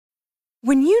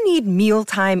When you need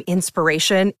mealtime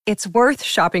inspiration, it's worth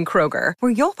shopping Kroger,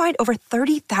 where you'll find over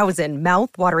 30,000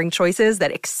 mouth-watering choices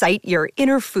that excite your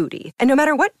inner foodie. And no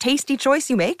matter what tasty choice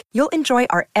you make, you'll enjoy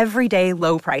our everyday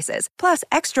low prices, plus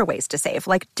extra ways to save,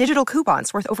 like digital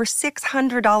coupons worth over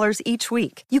 $600 each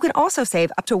week. You can also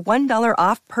save up to $1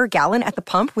 off per gallon at the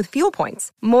pump with fuel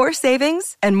points. More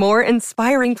savings and more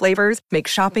inspiring flavors make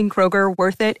shopping Kroger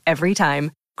worth it every time.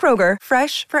 Kroger,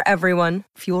 fresh for everyone.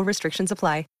 Fuel restrictions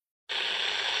apply.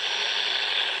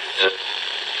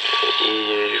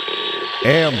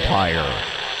 Empire.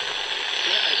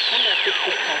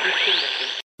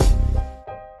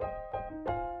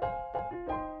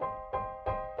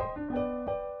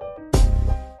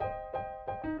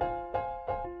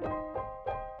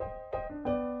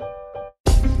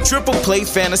 Triple Play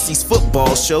Fantasies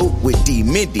football show with D.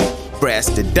 Mindy,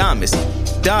 Brastradamus,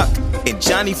 Doc, and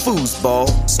Johnny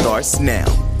Foosball starts now.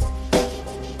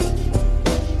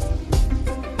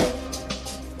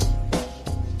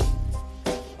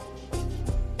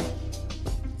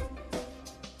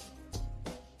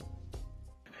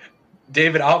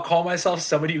 David, I'll call myself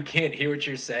somebody who can't hear what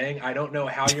you're saying. I don't know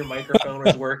how your microphone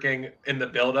was working in the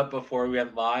build-up before we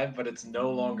went live, but it's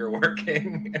no longer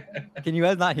working. Can you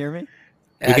guys not hear me?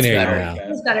 We can hear you now.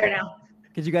 It's better now.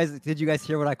 Did you guys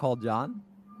hear what I called John?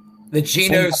 The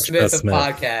Geno Smith of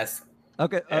podcasts.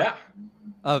 Okay. Yeah.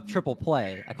 Triple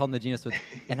Play. I called him the Geno Smith.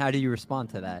 And how do you respond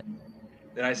to that?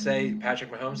 Then I say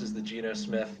Patrick Mahomes is the Geno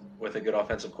Smith with a good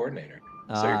offensive coordinator.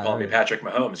 So you're calling me Patrick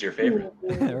Mahomes, your favorite.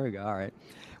 There we go. All right.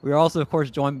 We are also, of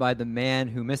course, joined by the man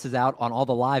who misses out on all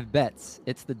the live bets.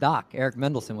 It's the Doc, Eric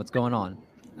Mendelson. What's going on?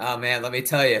 Oh, man, let me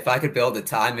tell you, if I could build a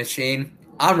time machine,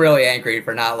 I'm really angry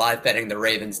for not live betting the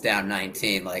Ravens down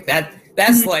 19. Like,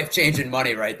 that's life-changing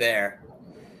money right there.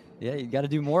 Yeah, you got to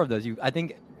do more of those. I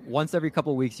think once every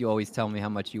couple of weeks, you always tell me how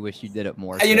much you wish you did it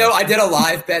more. You know, I did a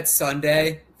live bet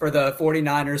Sunday for the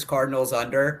 49ers Cardinals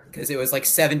under because it was like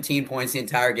 17 points the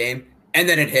entire game, and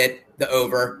then it hit the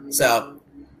over. So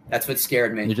that's what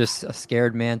scared me. You're just a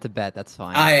scared man to bet. That's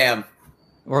fine. I am.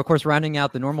 We're, of course, rounding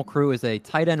out the normal crew is a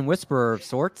tight end whisperer of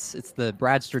sorts. It's the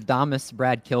Bradstradamus,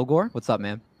 Brad Kilgore. What's up,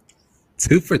 man?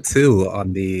 2 for 2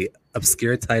 on the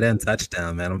obscure tight end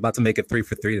touchdown, man. I'm about to make it 3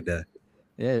 for 3 today.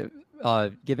 Yeah,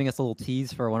 giving us a little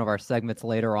tease for one of our segments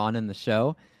later on in the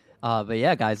show. But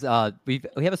yeah, guys, we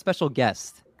have a special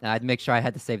guest. I'd make sure I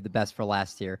had to save the best for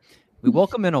last year. We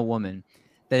welcome in a woman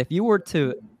that if you were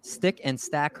to stick and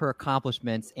stack her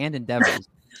accomplishments and endeavors,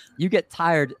 you get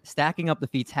tired stacking up the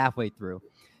feats halfway through.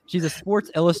 She's a Sports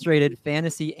Illustrated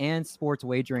fantasy and sports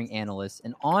wagering analyst,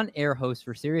 an on-air host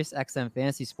for SiriusXM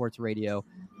Fantasy Sports Radio,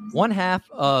 one half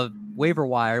of Waiver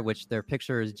Wire, which their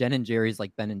picture is Jen and Jerry's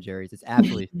like Ben and Jerry's. It's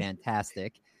absolutely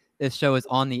fantastic. This show is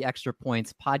on the Extra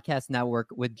Points podcast network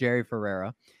with Jerry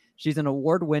Ferreira. She's an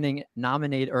award-nominated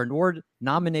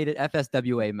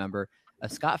FSWA member, a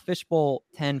Scott Fishbowl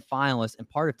 10 finalist, and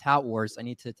part of Tout Wars. I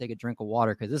need to take a drink of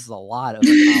water because this is a lot of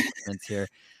accomplishments here.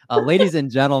 Ladies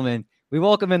and gentlemen, we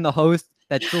welcome in the host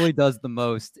that truly does the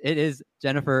most. It is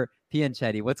Jennifer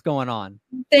Pianchetti. What's going on?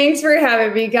 Thanks for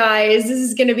having me, guys. This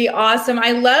is going to be awesome.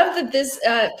 I love that this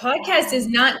podcast is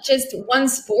not just one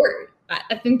sport.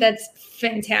 I think that's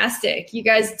fantastic. You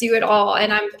guys do it all,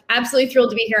 and I'm absolutely thrilled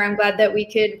to be here. I'm glad that we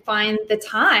could find the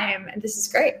time, and this is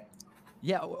great.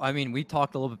 Yeah, I mean, we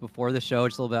talked a little bit before the show,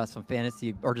 just a little bit about some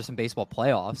fantasy or just some baseball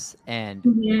playoffs. And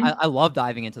I love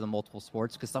diving into the multiple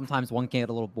sports because sometimes one can get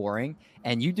a little boring.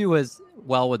 And you do as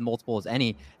well with multiple as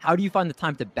any. How do you find the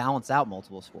time to balance out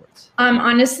multiple sports?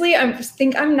 Honestly, I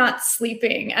think I'm not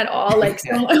sleeping at all. Like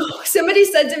somebody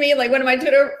said to me, like one of my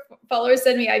Twitter followers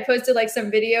said to me, I posted like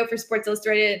some video for Sports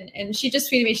Illustrated and she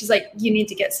just tweeted me. She's like, you need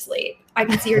to get sleep. I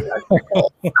can see your dark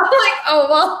circles. I'm like, oh,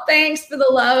 well, thanks for the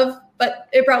love. But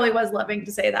it probably was loving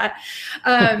to say that.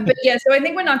 But yeah, so I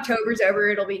think when October's over,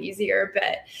 it'll be easier.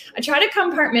 But I try to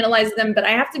compartmentalize them. But I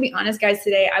have to be honest, guys,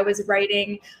 today I was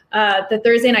writing the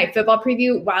Thursday Night Football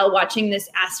preview while watching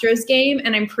this Astros game.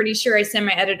 And I'm pretty sure I sent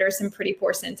my editor some pretty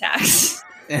poor syntax.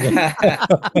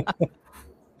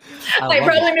 I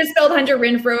probably misspelled Hunter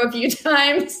Renfrow a few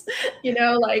times,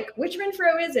 like which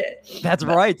Renfrow is it? That's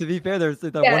right. To be fair, there's the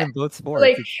one in both sports.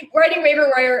 Like writing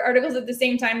waiver wire articles at the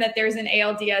same time that there's an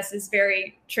ALDS is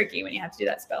very tricky when you have to do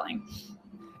that spelling.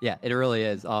 Yeah, it really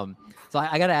is. So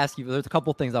I got to ask you, there's a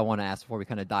couple things I want to ask before we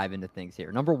kind of dive into things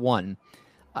here. Number one,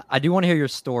 I do want to hear your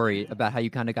story about how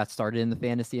you kind of got started in the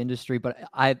fantasy industry, but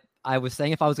I was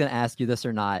saying if I was going to ask you this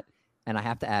or not, and I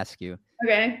have to ask you.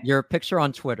 Okay. Your picture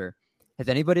on Twitter. Has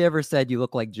anybody ever said you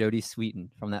look like Jodie Sweetin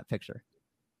from that picture?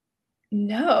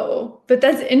 No, but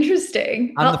that's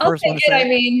interesting. I'll take it. I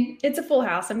mean, it's a full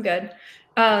house. I'm good.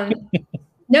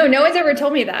 No one's ever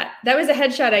told me that. That was a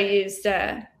headshot I used in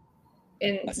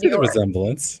I see New the York.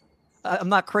 resemblance. I'm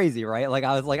not crazy, right? Like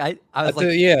I was like, I was like,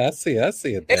 Yeah, I see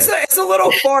it. There. It's a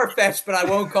little far-fetched, but I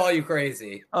won't call you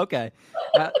crazy. okay.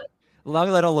 As long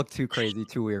as I don't look too crazy,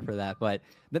 too weird for that. But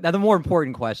the more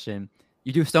important question,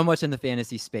 you do so much in the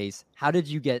fantasy space. How did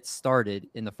you get started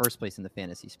in the first place in the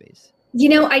fantasy space?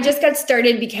 I just got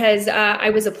started because I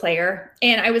was a player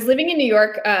and I was living in New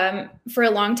York for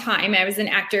a long time. I was an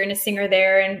actor and a singer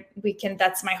there, and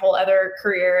that's my whole other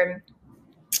career.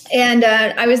 And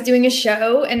I was doing a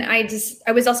show, and I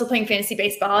was also playing fantasy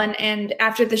baseball. And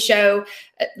after the show,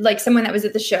 like someone that was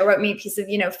at the show wrote me a piece of,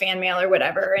 fan mail or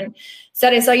whatever, and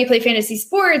said, I saw you play fantasy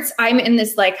sports. I'm in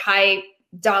this like high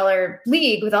dollar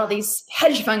league with all these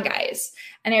hedge fund guys.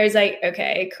 And I was like,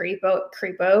 okay,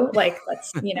 creepo, like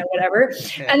let's, whatever.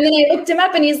 And then I looked him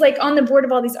up, and he's like on the board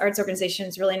of all these arts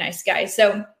organizations, really nice guy.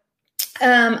 So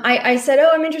I said,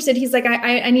 oh, I'm interested. He's like,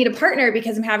 I need a partner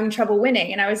because I'm having trouble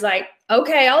winning. And I was like,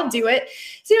 okay, I'll do it.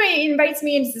 So anyway, he invites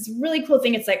me into this really cool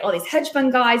thing. It's like all these hedge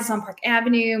fund guys. It's on Park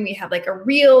Avenue. And we have like a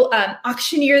real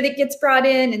auctioneer that gets brought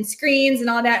in and screens and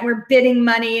all that. And we're bidding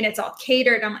money, and it's all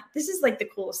catered. And I'm like, this is like the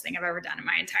coolest thing I've ever done in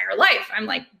my entire life. I'm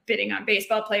like bidding on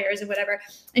baseball players and whatever.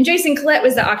 And Jason Collette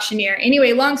was the auctioneer.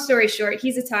 Anyway, long story short,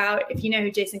 he's a tout, if you know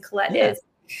who Jason Collette is.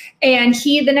 And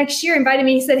he, the next year, invited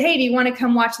me. He said, hey, do you want to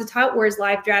come watch the Tout Wars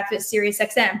live draft at Sirius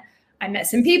XM? I met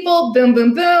some people. Boom,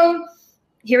 boom, boom.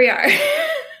 Here we are.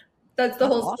 That's the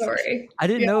whole awesome story. I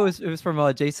didn't know it was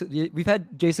from Jason. We've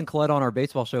had Jason Collette on our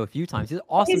baseball show a few times. He's an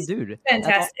awesome dude.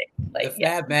 Fantastic. The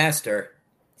Fab Master.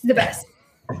 He's the best.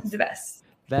 He's the best.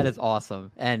 That is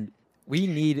awesome. And we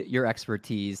need your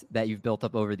expertise that you've built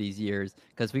up over these years,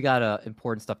 because we got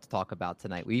important stuff to talk about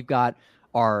tonight. We've got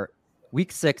our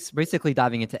Week 6, basically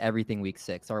diving into everything Week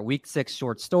 6. Our Week 6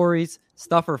 short stories,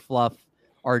 stuff or fluff,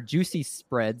 our juicy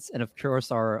spreads, and of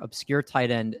course our obscure tight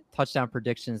end touchdown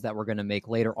predictions that we're going to make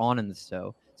later on in the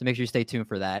show. So make sure you stay tuned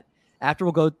for that. After,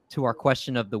 we'll go to our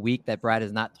question of the week that Brad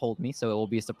has not told me, so it will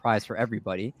be a surprise for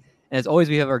everybody. And as always,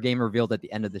 we have our game revealed at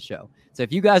the end of the show. So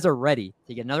if you guys are ready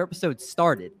to get another episode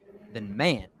started, then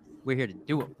man, we're here to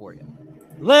do it for you.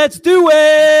 Let's do it!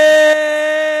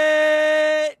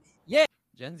 Yeah.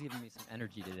 Jen's giving me some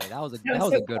energy today. That was a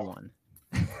good one.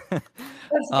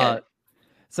 That's good.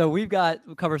 So we'll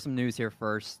cover some news here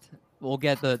first. We'll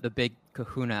get the big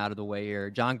kahuna out of the way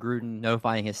here. John Gruden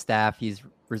notifying his staff he's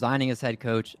resigning as head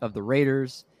coach of the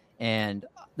Raiders, and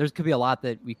there could be a lot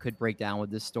that we could break down with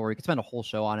this story. We could spend a whole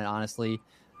show on it, honestly.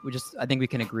 I think we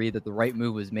can agree that the right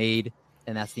move was made,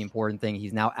 and that's the important thing.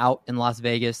 He's now out in Las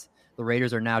Vegas. The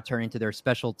Raiders are now turning to their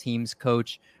special teams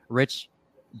coach, Rich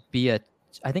Bisaccia.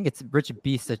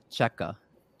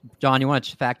 John, you want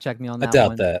to fact check me on that? I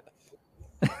doubt that.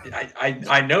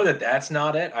 I know that's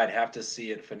not it. I'd have to see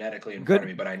it phonetically in front of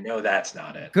me, but I know that's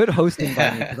not it. Good hosting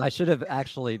by me, because I should have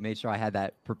actually made sure I had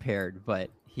that prepared, but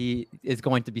he is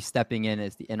going to be stepping in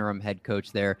as the interim head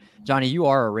coach there. Johnny, you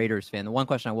are a Raiders fan. The one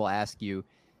question I will ask you,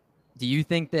 do you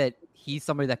think that he's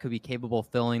somebody that could be capable of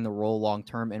filling the role long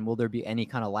term, and will there be any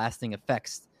kind of lasting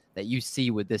effects that you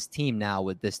see with this team now,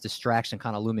 with this distraction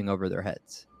kind of looming over their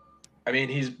heads? I mean,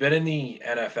 he's been in the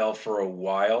NFL for a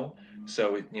while,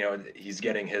 so he's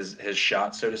getting his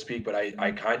shot, so to speak. But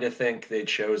I kind of think they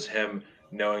chose him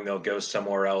knowing they'll go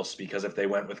somewhere else, because if they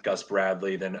went with Gus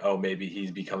Bradley, then maybe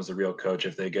he becomes the real coach.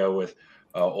 If they go with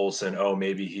Olsen,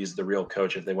 maybe he's the real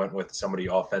coach. If they went with somebody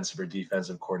offensive or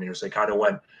defensive coordinator, so they kind of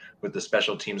went with the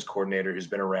special teams coordinator who's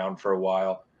been around for a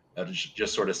while.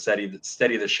 Just sort of steady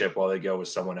the ship while they go with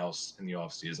someone else in the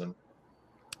offseason.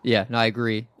 Yeah, no, I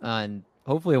agree. And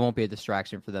hopefully it won't be a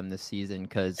distraction for them this season,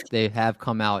 because they have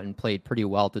come out and played pretty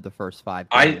well through the first 5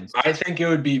 games. I think it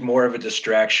would be more of a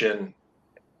distraction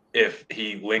if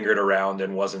he lingered around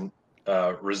and wasn't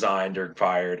resigned or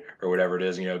fired or whatever it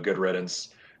is, good riddance.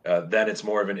 Then it's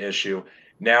more of an issue.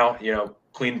 Now,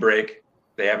 clean break.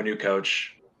 They have a new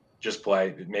coach. Just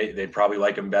play. They'd probably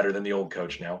like him better than the old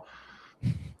coach now.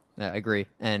 I agree.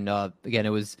 And again, it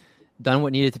was done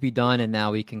what needed to be done, and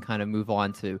now we can kind of move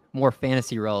on to more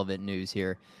fantasy relevant news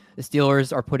here. The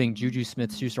Steelers are putting Juju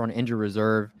Smith-Schuster on injured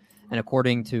reserve, and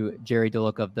according to Jerry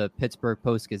Duluck of the Pittsburgh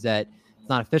Post-Gazette, it's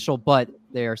not official, but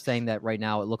they are saying that right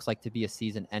now it looks like to be a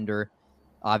season ender.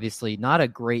 Obviously, not a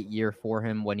great year for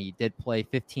him when he did play.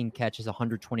 15 catches,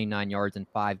 129 yards in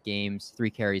 5 games, 3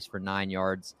 carries for 9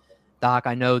 yards. Doc,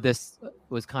 I know this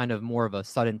was kind of more of a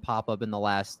sudden pop-up in the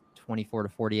last 24 to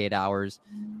 48 hours,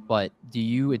 but do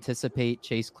you anticipate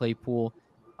Chase Claypool?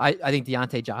 I think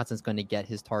Deontay Johnson's going to get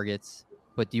his targets,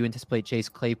 but do you anticipate Chase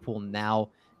Claypool now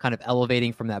kind of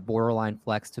elevating from that borderline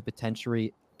flex to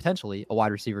potentially a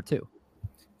wide receiver too?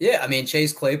 Yeah, I mean,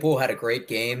 Chase Claypool had a great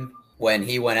game when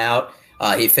he went out.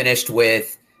 He finished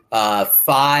with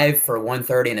 5 for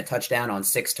 130 and a touchdown on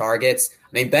 6 targets. I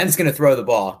mean, Ben's going to throw the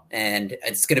ball, and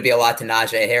it's going to be a lot to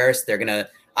Najee Harris.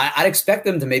 I'd expect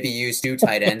them to maybe use 2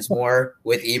 tight ends more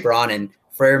with Ebron and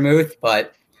Freiermuth,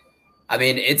 but I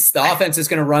mean, the offense is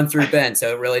going to run through Ben,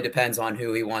 so it really depends on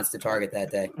who he wants to target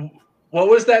that day. What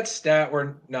was that stat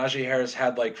where Najee Harris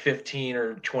had like 15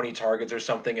 or 20 targets or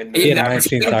something, and the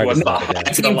 19 targets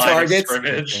behind the line of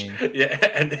scrimmage? Yeah,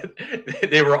 and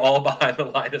they were all behind the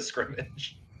line of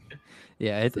scrimmage.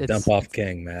 Yeah, it's dump off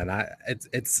king, man.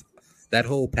 It's that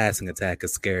whole passing attack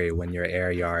is scary when your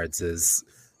air yards is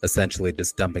essentially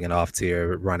just dumping it off to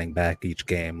your running back each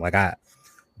game.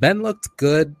 Ben looked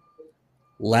good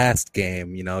last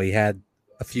game. He had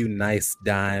a few nice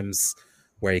dimes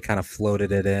where he kind of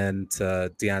floated it in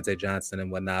to Deontay Johnson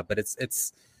and whatnot. But it's at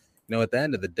the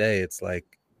end of the day, it's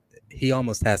like he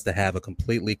almost has to have a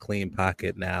completely clean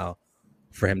pocket now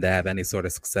for him to have any sort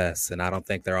of success. And I don't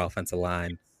think their offensive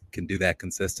line can do that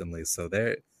consistently. So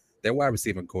their wide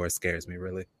receiver core scares me,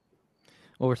 really.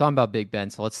 Well, we're talking about Big Ben,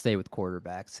 so let's stay with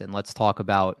quarterbacks. And let's talk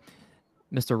about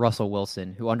Mr. Russell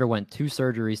Wilson, who underwent 2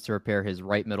 surgeries to repair his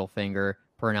right middle finger.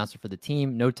 Per announcer for the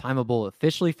team, no timeable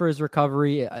officially for his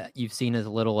recovery. You've seen as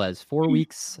little as 4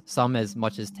 weeks, some as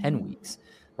much as 10 weeks.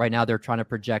 Right now, they're trying to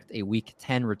project a week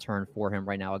 10 return for him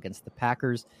right now against the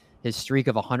Packers. His streak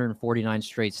of 149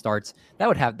 straight starts,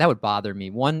 that would bother me.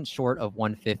 1 short of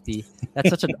 150. That's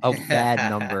such a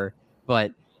bad number.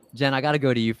 But Jen, I got to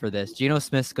go to you for this. Geno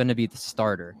Smith's going to be the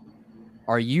starter.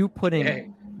 Are you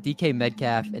putting DK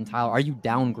Metcalf and Tyler? Are you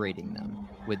downgrading them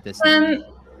with this?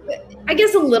 I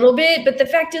guess a little bit, but the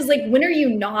fact is, when are you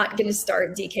not going to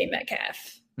start DK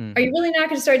Metcalf? Mm-hmm. Are you really not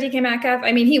going to start DK Metcalf?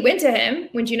 I mean, he went to him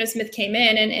when Geno Smith came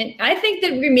in, and I think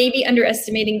that we're maybe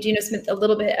underestimating Geno Smith a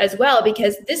little bit as well,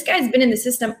 because this guy's been in the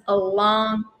system a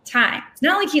long time. It's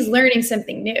not like he's learning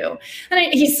something new.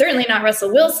 And he's certainly not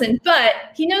Russell Wilson, but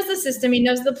he knows the system. He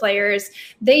knows the players.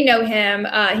 They know him.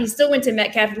 He still went to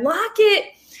Metcalf.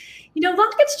 Lockett's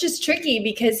just tricky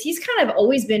because he's kind of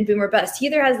always been boom or bust. He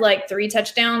either has 3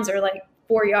 touchdowns or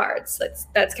 4 yards.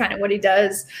 That's kind of what he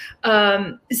does.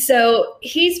 So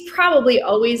he's probably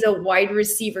always a wide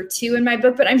receiver 2 in my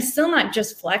book, but I'm still not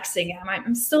just flexing him.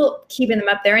 I'm still keeping them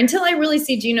up there until I really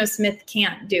see Geno Smith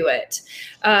can't do it.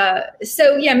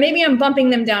 So yeah, maybe I'm bumping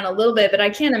them down a little bit, but I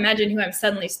can't imagine who I'm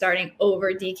suddenly starting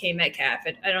over DK Metcalf.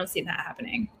 I don't see that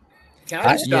happening. Can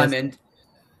I just chime in?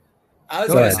 I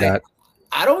was going to say,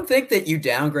 I don't think that you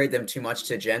downgrade them too much,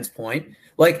 to Jen's point.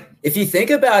 If you think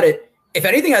about it, if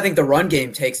anything, I think the run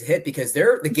game takes a hit because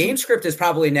the game script is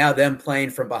probably now them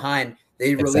playing from behind.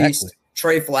 They released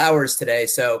Trey Flowers today,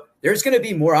 so there's going to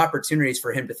be more opportunities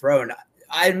for him to throw, and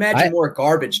I imagine more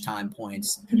garbage time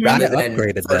points rather than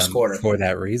upgraded first quarter. For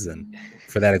that reason,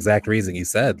 for that exact reason you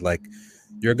said.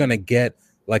 You're going to get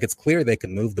it's clear they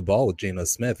can move the ball with Geno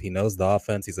Smith. He knows the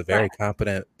offense. He's a very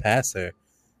competent passer.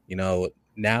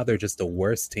 Now they're just a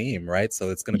worse team, right? So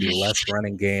it's going to be less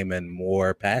running game and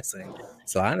more passing.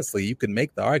 So honestly, you can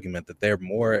make the argument that they're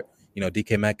more,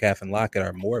 DK Metcalf and Lockett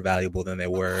are more valuable than they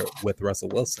were with Russell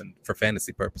Wilson for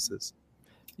fantasy purposes.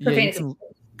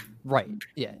 Right.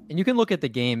 Yeah. And you can look at the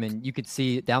game and you could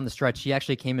see down the stretch, he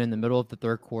actually came in the middle of the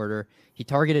third quarter. He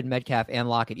targeted Metcalf and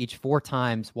Lockett each 4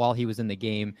 times while he was in the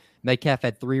game. Metcalf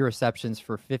had 3 receptions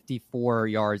for 54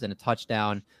 yards and a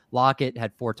touchdown. Lockett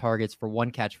had 4 targets for 1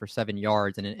 catch for 7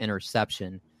 yards and an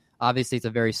interception. Obviously, it's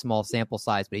a very small sample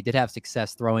size, but he did have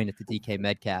success throwing it to DK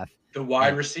Metcalf. The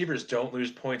wide receivers don't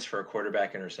lose points for a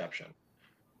quarterback interception.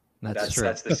 That's true.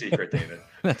 That's the secret, David.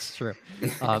 That's true.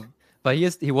 But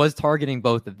he was targeting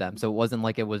both of them, so it wasn't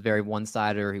like it was very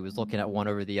one-sided or he was looking at one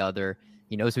over the other.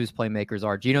 He knows who his playmakers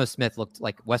are. Geno Smith looked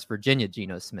like West Virginia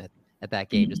Geno Smith at that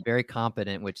game, just very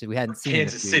competent, which we hadn't seen.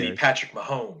 Kansas City years. Patrick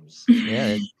Mahomes.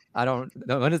 Yeah, I don't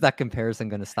know. When is that comparison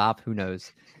going to stop? Who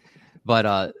knows?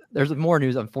 But there's more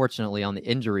news, unfortunately, on the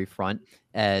injury front,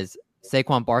 as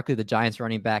Saquon Barkley, the Giants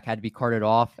running back, had to be carted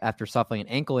off after suffering an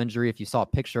ankle injury. If you saw a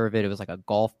picture of it, it was like a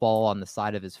golf ball on the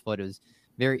side of his foot. It was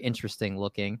very interesting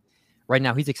looking. Right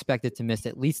now, he's expected to miss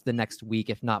at least the next week,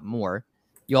 if not more.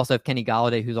 You also have Kenny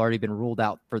Golladay, who's already been ruled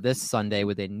out for this Sunday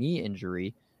with a knee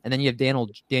injury. And then you have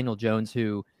Daniel Jones,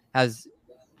 who has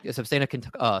sustained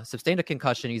a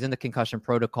concussion. He's in the concussion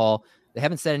protocol. They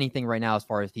haven't said anything right now as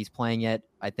far as he's playing yet.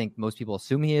 I think most people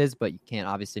assume he is, but you can't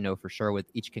obviously know for sure with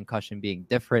each concussion being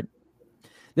different.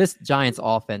 This Giants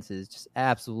offense is just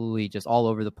absolutely just all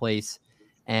over the place.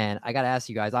 And I got to ask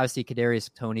you guys, obviously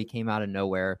Kadarius Toney came out of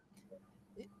nowhere.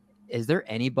 Is there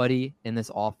anybody in this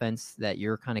offense that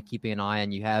you're kind of keeping an eye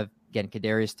on? You have, again,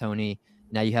 Kadarius Toney.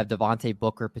 Now you have Devontae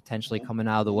Booker potentially coming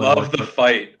out of the woodwork. Love the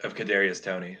fight of Kadarius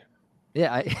Toney.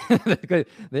 Yeah, good.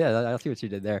 Yeah, I see what you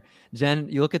did there. Jen,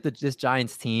 you look at this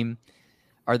Giants team.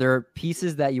 Are there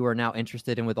pieces that you are now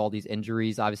interested in with all these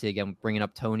injuries? Obviously, again, bringing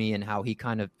up Toney and how he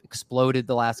kind of exploded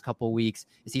the last couple of weeks.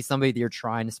 Is he somebody that you're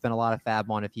trying to spend a lot of fab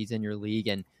on if he's in your league?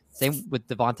 And same with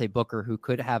Devontae Booker, who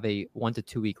could have a 1 to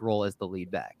 2 week role as the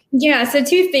lead back. Yeah, so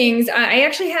two things. I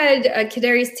actually had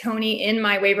Kadarius Toney in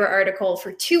my waiver article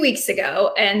for 2 weeks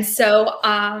ago. And so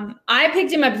I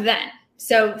picked him up then.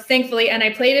 So thankfully, and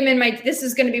I played him in this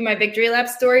is going to be my victory lap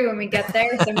story when we get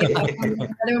there. So I'm going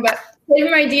to played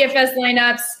in my DFS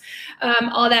lineups,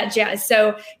 all that jazz.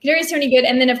 So Kadarius Toney good.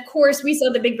 And then of course we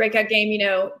saw the big breakout game,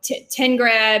 10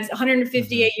 grabs,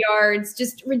 158 yards,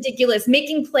 just ridiculous,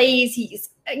 making plays. He's,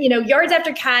 yards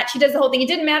after catch. He does the whole thing. It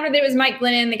didn't matter that it was Mike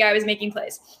Glennon. The guy was making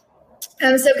plays.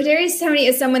 So Kadarius Toney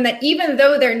is someone that even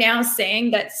though they're now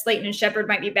saying that Slayton and Shepard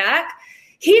might be back,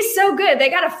 he's so good. They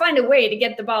got to find a way to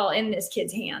get the ball in this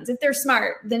kid's hands. If they're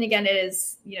smart, then again, it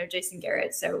is, Jason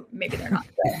Garrett. So maybe they're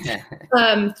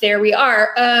not. There we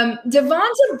are.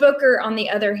 Devontae Booker, on the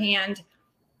other hand,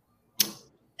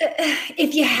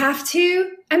 if you have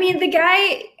to, the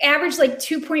guy averaged like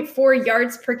 2.4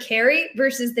 yards per carry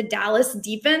versus the Dallas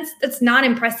defense. That's not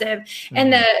impressive. Mm-hmm.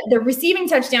 And the receiving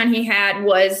touchdown he had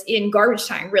was in garbage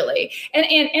time, really.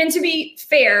 And to be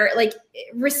fair, like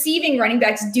receiving running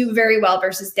backs do very well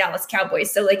versus Dallas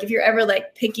Cowboys. So like if you're ever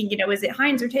like picking, is it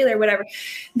Hines or Taylor, whatever,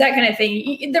 that kind of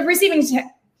thing, the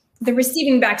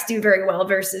receiving backs do very well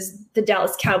versus the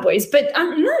Dallas Cowboys, but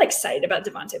I'm not excited about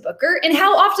Devontae Booker. And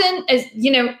how often, as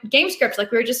game scripts,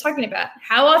 like we were just talking about,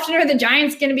 how often are the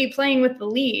Giants going to be playing with the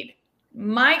lead?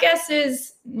 My guess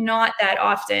is not that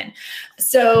often.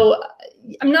 So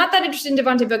I'm not that interested in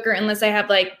Devontae Booker unless I have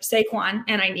like Saquon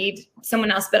and I need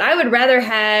someone else, but I would rather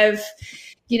have,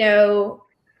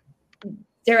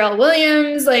 Darrell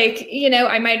Williams,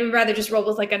 I might rather just roll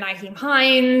with like a Nyheim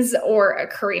Hines or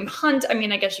a Kareem Hunt. I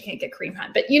guess you can't get Kareem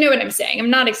Hunt, but you know what I'm saying.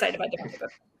 I'm not excited about Devontae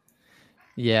Booker.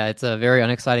 Yeah, it's a very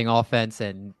unexciting offense,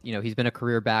 and he's been a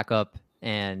career backup.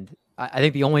 And I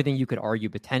think the only thing you could argue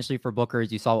potentially for Booker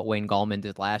is you saw what Wayne Gallman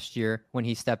did last year when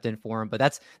he stepped in for him. But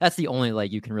that's the only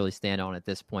leg you can really stand on at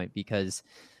this point because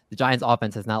the Giants'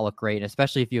 offense has not looked great, and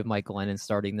especially if you have Mike Glennon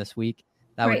starting this week,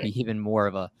 that would be even more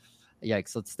of a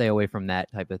yikes, let's stay away from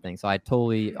that type of thing. So I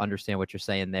totally understand what you're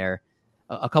saying there.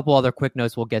 A couple other quick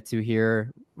notes we'll get to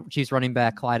here. Chiefs running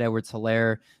back Clyde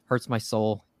Edwards-Helaire hurts my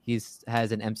soul.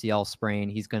 Has an MCL sprain.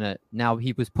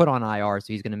 He was put on IR, so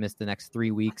he's going to miss the next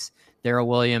 3 weeks. Darrell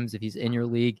Williams, if he's in your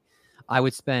league, I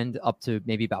would spend up to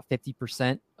maybe about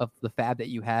 50% of the fab that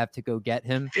you have to go get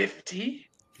him. 50?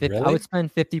 Really? I would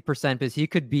spend 50% because he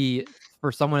could be,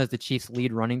 for someone as the Chiefs'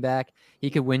 lead running back,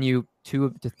 he could win you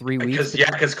 2 to 3 weeks.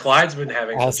 Because Clyde's been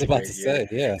having. I was about to say,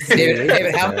 yeah.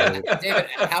 David,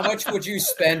 how much would you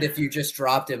spend if you just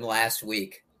dropped him last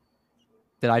week?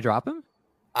 Did I drop him?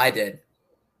 I did.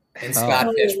 In Scott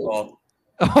Fishbowl.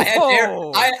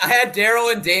 Oh. I had Darrell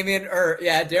and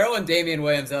Damian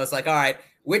Williams. I was like, all right,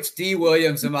 which D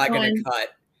Williams am I going to cut?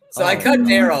 So I cut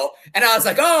Darrell, and I was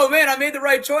like, oh, man, I made the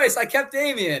right choice. I kept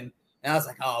Damian. And I was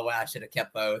like, oh, wow, I should have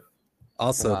kept both.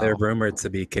 Also, they're rumored to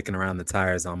be kicking around the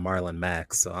tires on Marlon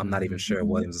Mack, so I'm not even sure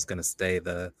Williams is going to stay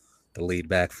the lead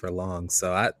back for long.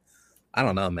 So I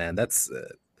don't know, man. That's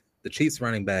the Chiefs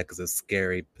running back is a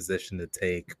scary position to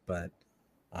take, but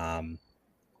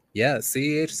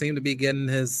CEH seemed to be hitting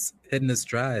his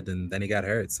stride, and then he got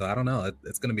hurt. So I don't know.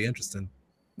 It's going to be interesting.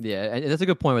 Yeah, and that's a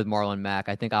good point with Marlon Mack.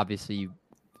 I think obviously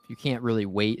you can't really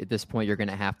wait at this point. You're going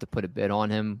to have to put a bid on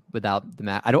him without the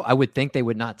Mack. I would think they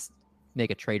would not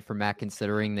make a trade for Mack,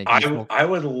 considering that I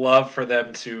would love for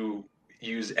them to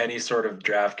use any sort of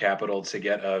draft capital to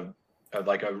get a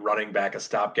running back, a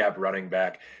stopgap running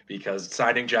back, because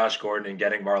signing Josh Gordon and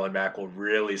getting Marlon Mack will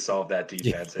really solve that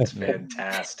defense. It's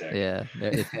fantastic. Yeah,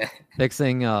 it's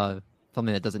fixing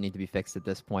something that doesn't need to be fixed at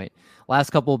this point.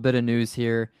 Last couple bit of news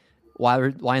here.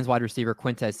 Lions wide receiver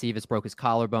Quintez Cephas broke his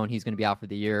collarbone. He's going to be out for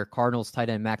the year. Cardinals tight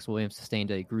end Max Williams sustained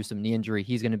a gruesome knee injury.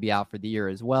 He's going to be out for the year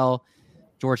as well.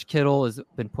 George Kittle has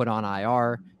been put on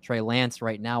IR. Trey Lance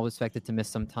right now is expected to miss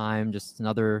some time. Just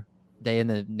another day in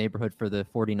the neighborhood for the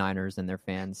 49ers and their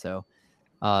fans. So,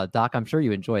 Doc, I'm sure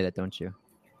you enjoy that, don't you?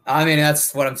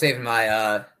 That's what I'm saving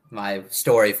my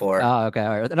story for. Oh, okay.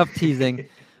 All right. Enough teasing.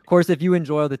 Of course, if you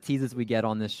enjoy all the teases we get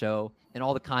on this show and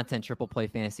all the content Triple Play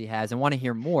Fantasy has and want to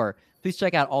hear more, please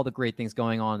check out all the great things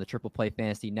going on in the Triple Play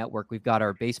Fantasy Network. We've got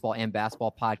our baseball and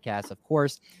basketball podcasts, of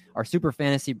course, our Super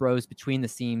Fantasy Bros Between the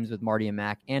Seams with Marty and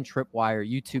Mac, and Tripwire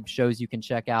YouTube shows you can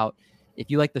check out. If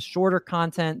you like the shorter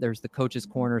content, there's the Coach's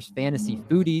Corners Fantasy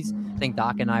Foodies. I think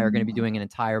Doc and I are going to be doing an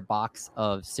entire box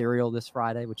of cereal this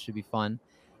Friday, which should be fun.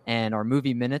 And our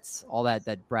movie minutes, all that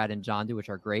Brad and John do, which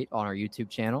are great, on our YouTube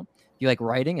channel. If you like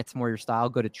writing, it's more your style,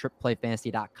 go to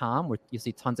tripplayfantasy.com, where you'll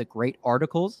see tons of great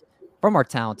articles from our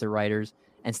talented writers,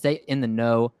 and stay in the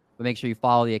know. But make sure you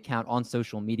follow the account on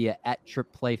social media at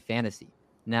tripplayfantasy.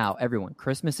 Now, everyone,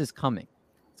 Christmas is coming.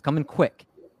 It's coming quick.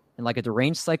 And like a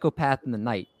deranged psychopath in the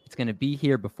night, it's going to be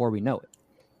here before we know it.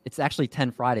 It's actually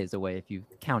 10 Fridays away if you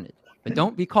counted. But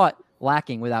don't be caught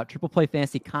lacking without Triple Play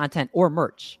Fantasy content or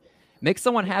merch. Make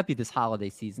someone happy this holiday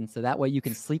season so that way you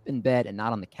can sleep in bed and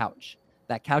not on the couch.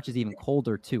 That couch is even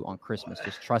colder, too, on Christmas.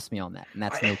 Just trust me on that. And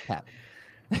that's no cap.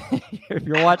 If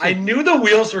you're watching, I knew the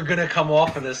wheels were going to come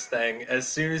off of this thing as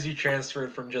soon as you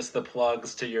transferred from just the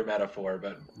plugs to your metaphor.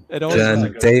 But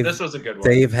this was a good one.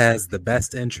 Dave has the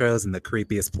best intros and the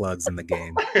creepiest plugs in the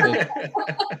game.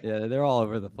 Yeah, they're all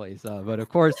over the place. But of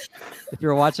course, if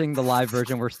you're watching the live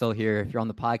version, we're still here. If you're on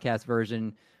the podcast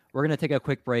version, we're going to take a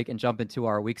quick break and jump into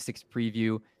our Week 6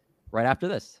 preview right after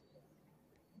this.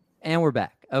 And we're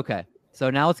back. Okay. So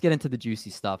now let's get into the juicy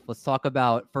stuff. Let's talk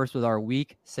about first with our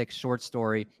Week 6 short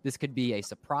story. This could be a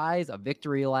surprise, a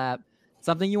victory lap,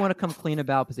 something you want to come clean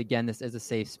about because, again, this is a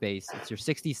safe space. It's your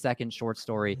 60-second short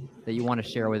story that you want to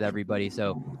share with everybody.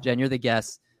 So, Jen, you're the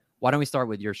guest. Why don't we start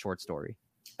with your short story?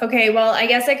 Okay, well, I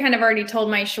guess I kind of already told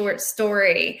my short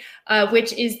story,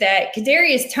 which is that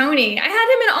Kadarius Toney, I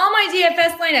had him in all my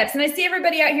DFS lineups, and I see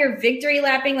everybody out here victory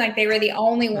lapping like they were the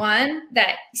only one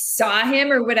that saw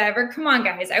him or whatever. Come on,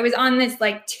 guys. I was on this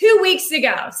like 2 weeks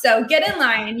ago, so get in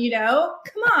line,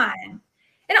 Come on.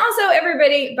 And also,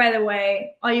 everybody, by the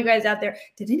way, all you guys out there,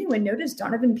 did anyone notice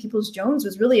Donovan Peoples-Jones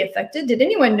was really affected? Did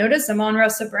anyone notice Amon-Ra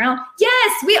St. Brown?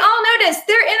 Yes, we all noticed.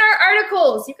 They're in our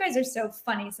articles. You guys are so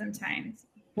funny sometimes.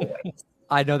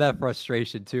 I know that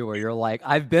frustration too, where you're like,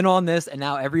 I've been on this and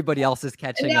now everybody else is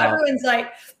catching and now up. Everyone's like,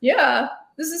 yeah,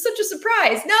 this is such a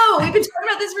surprise. No, we've been talking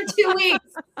about this for 2 weeks.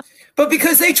 But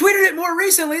because they tweeted it more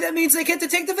recently, that means they get to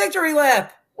take the victory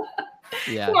lap.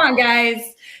 Yeah. Come on, guys.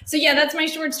 So yeah, that's my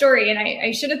short story. And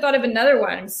I should have thought of another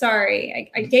one. I'm sorry.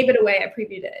 I gave it away. I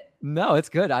previewed it. No, it's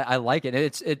good. I like it.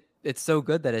 It's so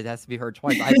good that it has to be heard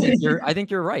twice. I think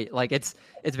you're right. Like it's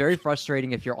very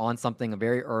frustrating if you're on something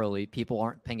very early, people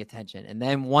aren't paying attention. And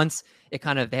then once they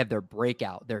have their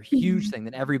breakout, their huge thing,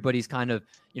 then everybody's kind of,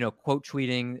 quote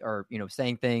tweeting or,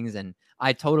 saying things. And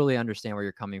I totally understand where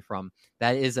you're coming from.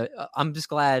 That is I'm just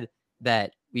glad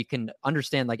that we can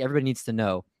understand, like everybody needs to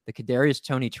know the Kadarius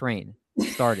Toney train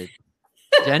started.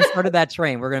 Jen started that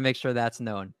train. We're going to make sure that's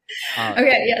known.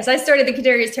 Okay. Yes. I started the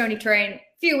Kadarius Toney train a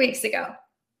few weeks ago.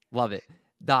 Love it.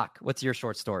 Doc, what's your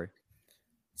short story?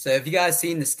 So have you guys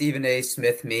seen the Stephen A.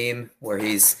 Smith meme where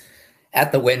he's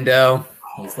at the window,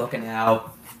 he's looking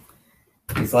out,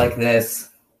 he's like this,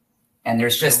 and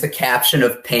there's just the caption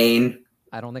of pain?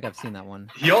 I don't think I've seen that one.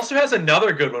 He also has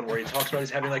another good one where he talks about he's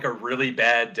having like a really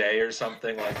bad day or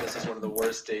something. Like this is one of the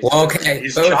worst days. Well, okay.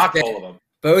 He's chock full of them.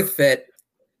 Both fit.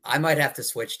 I might have to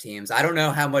switch teams. I don't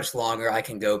know how much longer I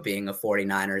can go being a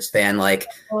 49ers fan. Like,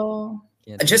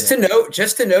 just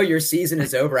to know your season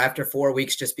is over after 4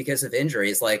 weeks just because of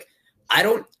injuries. Like,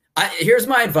 here's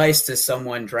my advice to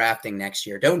someone drafting next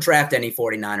year. Don't draft any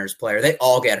 49ers player. They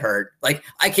all get hurt. Like,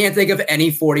 I can't think of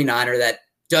any 49er that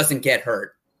doesn't get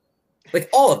hurt. Like,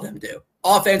 all of them do.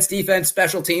 Offense, defense,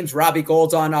 special teams, Robbie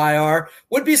Gold's on IR.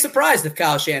 Would be surprised if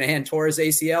Kyle Shanahan tore his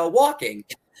ACL walking.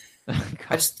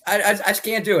 I just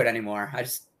can't do it anymore.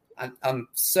 I'm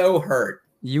so hurt.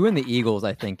 You and the Eagles,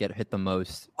 I think, get hit the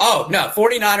most. Oh no,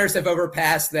 49ers have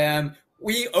overpassed them.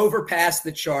 We overpassed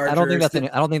the Chargers. I don't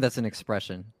think that's an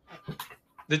expression.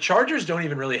 The Chargers don't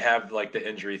even really have like the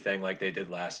injury thing like they did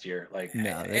last year. Like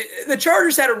the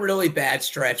Chargers had a really bad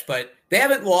stretch, but they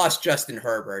haven't lost Justin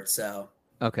Herbert. So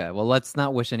okay, well, let's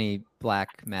not wish any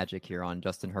black magic here on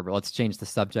Justin Herbert. Let's change the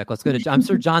subject. Let's go to. I'm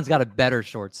sure John's got a better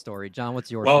short story. John, what's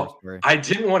your short story? I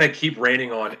didn't want to keep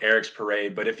raining on Eric's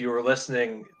parade, but if you were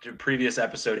listening to a previous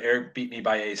episode, Eric beat me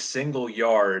by a single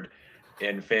yard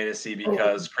in fantasy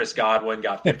because Chris Godwin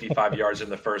got 55 yards in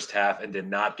the first half and did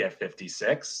not get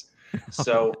 56.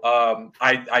 So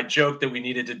I joked that we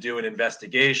needed to do an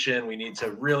investigation. We need to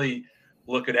really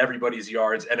look at everybody's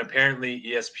yards. And apparently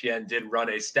ESPN did run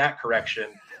a stat correction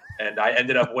and I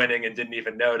ended up winning and didn't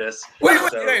even notice. Wait.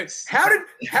 How did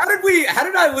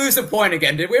I lose a point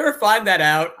again? Did we ever find that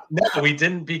out? No, we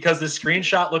didn't because the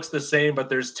screenshot looks the same, but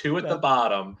there's two at the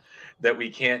bottom that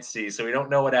we can't see. So we don't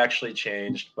know what actually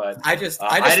changed, but I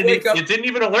wake up. It didn't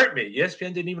even alert me.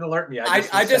 ESPN didn't even alert me.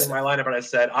 I just my lineup and I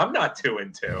said, I'm not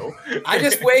 2-2. I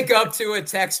just wake up to a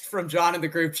text from John in the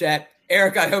group chat.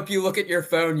 Eric, I hope you look at your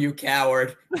phone, you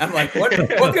coward. I'm like, what could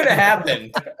have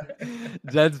happened?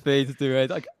 Jen's face, dude.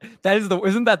 Like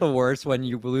isn't that the worst when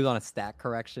you lose on a stat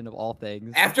correction of all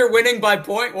things? After winning by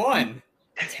 0.1.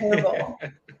 Terrible.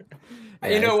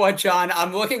 You know what, John?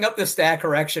 I'm looking up the stat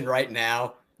correction right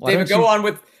now. Why David, don't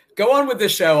go on with the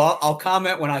show. I'll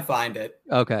comment when I find it.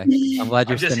 Okay. I'm glad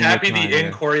you're I'm just spending your happy time the here.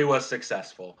 inquiry was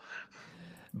successful.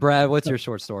 Brad, what's your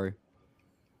short story?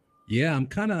 Yeah, I'm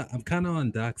kind of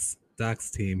on Doc's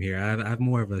team here. I have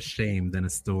more of a shame than a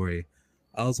story.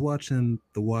 I was watching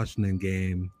the Washington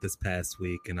game this past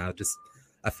week, and I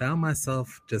found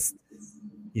myself just,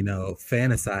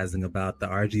 fantasizing about the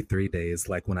RG3 days,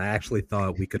 like when I actually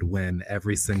thought we could win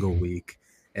every single week.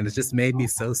 And it just made me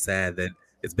so sad that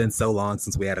it's been so long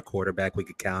since we had a quarterback we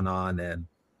could count on, and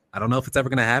I don't know if it's ever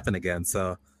going to happen again.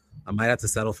 So I might have to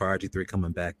settle for RG3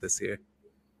 coming back this year.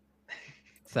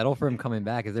 Settle for him coming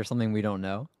back. Is there something we don't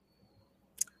know?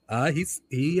 He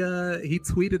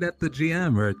tweeted at the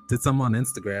GM or did something on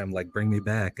Instagram like bring me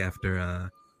back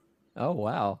after Oh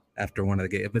wow. After one of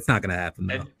the games. It's not gonna happen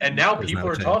though. And now There's people no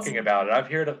are chance. talking about it. I've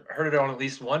heard it on at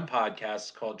least one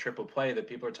podcast called Triple Play that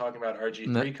people are talking about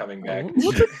RG3 coming back.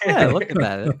 Look at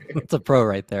that. It's a pro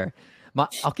right there.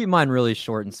 I'll keep mine really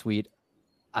short and sweet.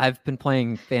 I've been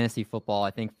playing fantasy football,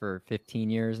 I think, for 15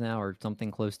 years now or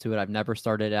something close to it. I've never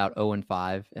started out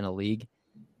 0-5 in a league.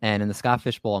 And in the Scott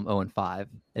Fish Bowl, I'm 0-5.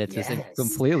 And it's just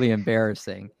completely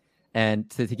embarrassing. And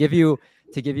to give you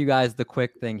guys the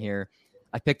quick thing here,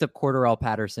 I picked up Cordarrelle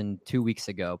Patterson 2 weeks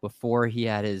ago before he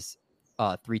had his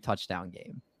 3-touchdown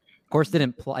game. Of course,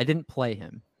 I didn't play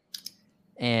him.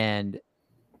 And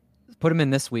put him in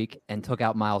this week and took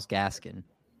out Myles Gaskin.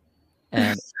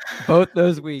 And both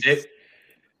those weeks...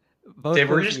 Dave,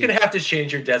 we're just going to have to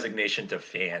change your designation to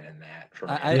fan in that.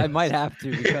 I might have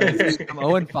to because I'm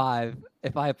 0-5.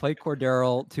 If I had played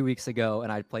Cordarrelle 2 weeks ago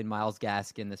and I played Myles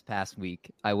Gaskin this past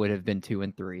week, I would have been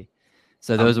 2-3.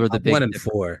 So those were the big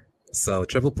 1-4. So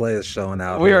Triple Play is showing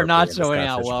out. We are not showing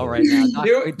out well right now.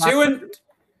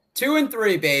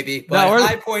 2-3, baby. But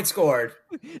high point scored.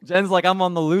 Jen's like, I'm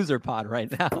on the loser pod right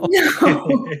now.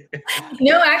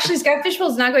 No, actually, Scott Fishbowl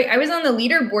is not going. I was on the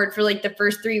leaderboard for like the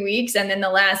first 3 weeks, and then the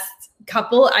last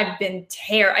couple, I've been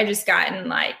I just gotten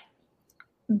like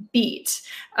beat.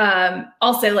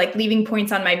 Also, like leaving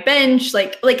points on my bench.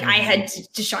 Like I had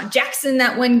Deshaun Jackson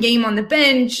that one game on the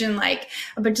bench, and like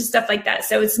a bunch of stuff like that.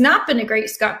 So it's not been a great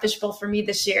Scott Fishbowl for me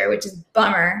this year, which is a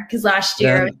bummer because last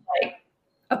year I was like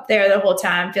up there the whole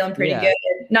time, feeling pretty good.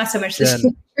 Not so much this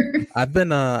year. I've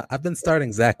been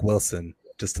starting Zach Wilson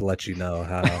just to let you know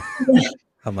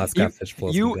how my Scott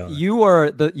Fishbowl's been going. You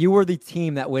were the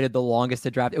team that waited the longest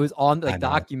to draft. It was on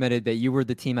documented that you were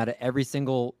the team out of every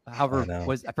single I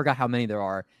forgot how many there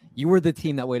are. You were the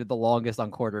team that waited the longest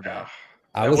on quarterback.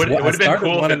 It would have been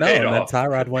cool if it paid off. And then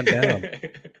Tyrod went down.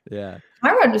 Yeah,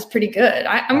 Tyrod was pretty good.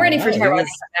 I'm ready for Tyrod to come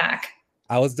back.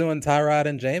 I was doing Tyrod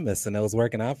and Jameis, and it was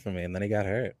working out for me, and then he got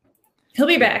hurt. He'll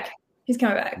be back. He's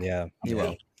coming back. Yeah, he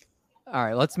will. All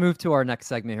right, let's move to our next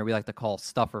segment here. We like to call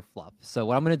Stuff or Fluff. So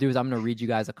what I'm going to do is I'm going to read you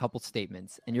guys a couple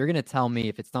statements, and you're going to tell me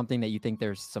if it's something that you think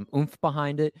there's some oomph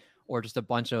behind it or just a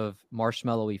bunch of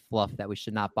marshmallowy fluff that we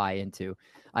should not buy into.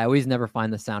 I always never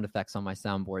find the sound effects on my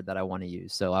soundboard that I want to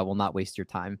use, so I will not waste your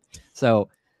time. So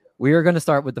we are going to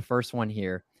start with the first one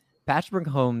here. Patrick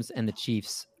Mahomes and the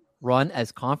Chiefs run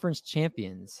as conference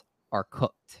champions are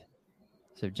cooked.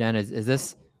 So Jen, is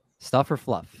this stuff or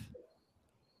fluff?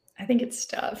 I think it's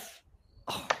stuff.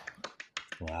 Oh.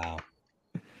 Wow.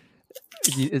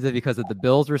 Is it because of the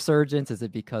Bills resurgence? Is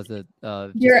it because of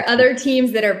there are other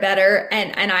teams that are better,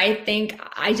 and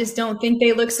I just don't think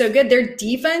they look so good. Their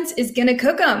defense is going to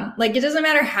cook them. Like, it doesn't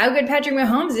matter how good Patrick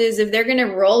Mahomes is if they're going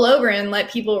to roll over and let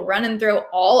people run and throw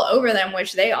all over them,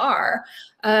 which they are.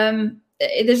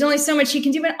 There's only so much he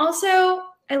can do. But also,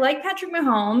 I like Patrick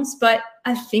Mahomes, but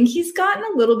I think he's gotten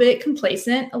a little bit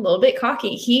complacent, a little bit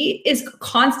cocky. He is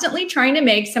constantly trying to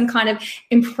make some kind of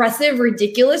impressive,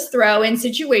 ridiculous throw in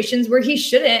situations where he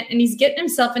shouldn't, and he's getting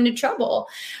himself into trouble.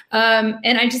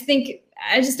 And I just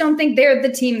don't think they're the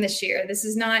team this year. This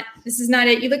is not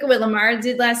it. You look at what Lamar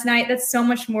did last night. That's so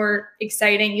much more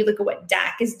exciting. You look at what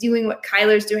Dak is doing, what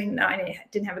Kyler's doing. No, I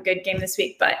didn't have a good game this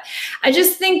week, but I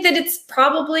just think that it's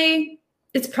probably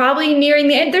nearing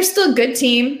the end. They're still a good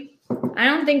team. I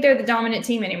don't think they're the dominant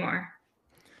team anymore.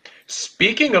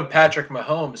 Speaking of Patrick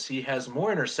Mahomes, he has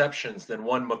more interceptions than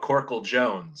one McCorkle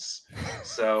Jones.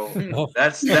 So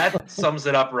that sums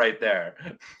it up right there.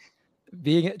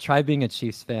 Try being a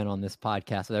Chiefs fan on this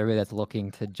podcast with everybody that's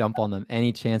looking to jump on them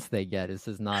any chance they get. It's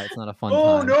not a fun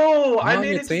time. No, I on made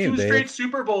your it to team, 2 Dave. straight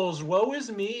Super Bowls. Woe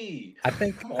is me. I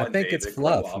think Come on, it's David, grow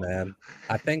fluff, up. man.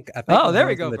 I think. Oh, there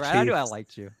we Mahomes go, and the Brad. I knew I Chiefs-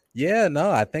 liked you. Yeah,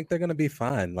 no, I think they're gonna be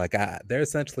fine. Like they're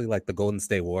essentially like the Golden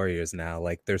State Warriors now.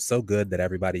 Like they're so good that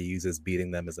everybody uses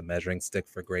beating them as a measuring stick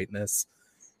for greatness.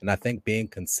 And I think being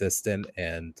consistent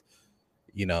and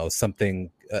something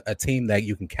a team that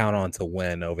you can count on to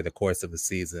win over the course of a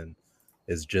season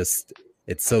is just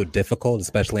it's so difficult,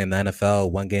 especially in the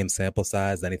NFL. 1 game sample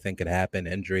size, anything could happen,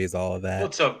 injuries, all of that.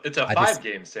 Well, it's a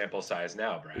 5-game sample size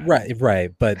now, Brad.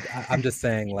 Right. But I'm just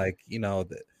saying, like,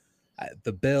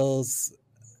 the Bills,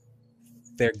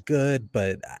 they're good,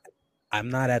 but I'm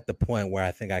not at the point where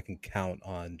I think I can count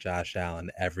on Josh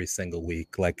Allen every single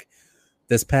week. Like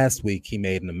this past week, he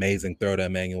made an amazing throw to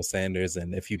Emmanuel Sanders.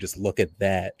 And if you just look at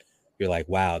that, you're like,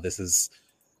 wow,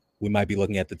 we might be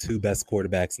looking at the 2 best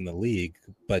quarterbacks in the league.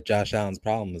 But Josh Allen's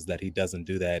problem is that he doesn't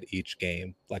do that each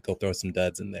game. Like he'll throw some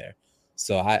duds in there.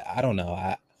 So I don't know.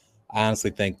 I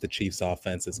honestly think the Chiefs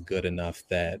offense is good enough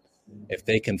that if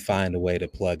they can find a way to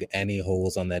plug any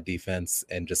holes on that defense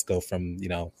and just go from,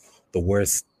 the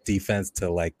worst defense to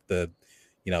like the,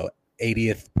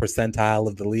 80th percentile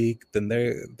of the league, then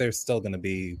they're still going to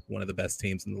be one of the best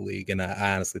teams in the league. And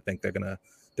I honestly think they're going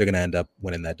to end up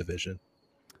winning that division.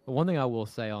 One thing I will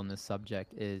say on this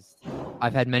subject is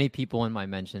I've had many people in my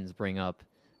mentions bring up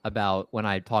about when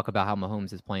I talk about how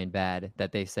Mahomes is playing bad,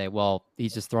 that they say, well,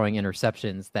 he's just throwing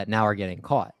interceptions that now are getting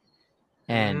caught.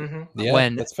 And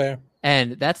that's fair.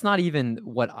 And that's not even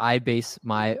what I base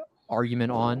my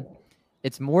argument on.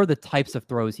 It's more the types of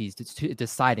throws he's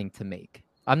deciding to make.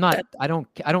 I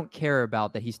don't care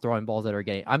about that he's throwing balls that are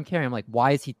getting. I'm caring like,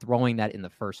 why is he throwing that in the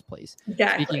first place?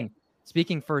 Exactly.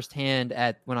 Speaking firsthend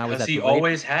when I was at he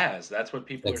always has. That's what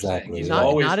people are saying. He's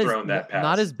always thrown that pass.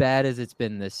 Not as bad as it's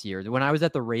been this year. When I was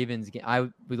at the Ravens game, I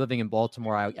was living in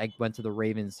Baltimore. I went to the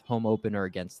Ravens home opener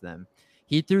against them.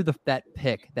 He threw that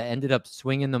pick that ended up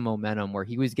swinging the momentum where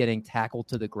he was getting tackled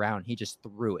to the ground. He just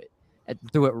threw it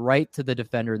right to the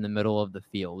defender in the middle of the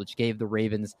field, which gave the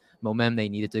Ravens momentum they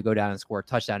needed to go down and score a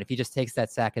touchdown. If he just takes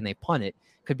that sack and they punt it,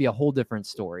 could be a whole different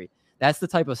story. That's the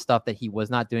type of stuff that he was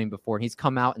not doing before. And he's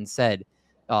come out and said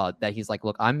that he's like,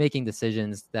 look, I'm making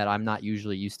decisions that I'm not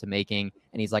usually used to making.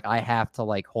 And he's like, I have to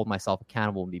like hold myself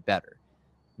accountable and be better.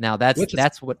 Now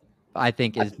that's what I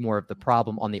think is more of the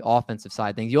problem on the offensive side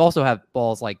of things. You also have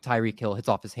balls like Tyreek Hill hits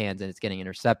off his hands and it's getting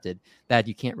intercepted that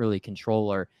you can't really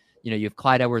control. Or, you have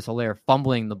Clyde Edwards-Helaire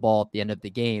fumbling the ball at the end of the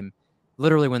game,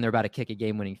 literally when they're about to kick a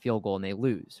game-winning field goal and they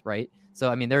lose, right?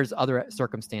 So, I mean, there's other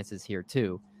circumstances here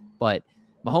too. But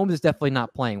Mahomes is definitely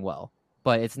not playing well.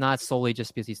 But it's not solely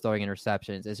just because he's throwing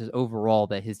interceptions. It's just overall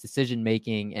that his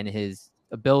decision-making and his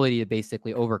ability to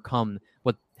basically overcome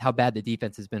how bad the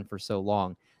defense has been for so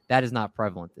long, that is not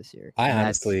prevalent this year.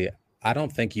 I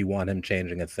don't think you want him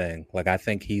changing a thing. Like, I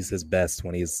think he's his best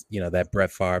when he's, that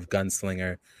Brett Favre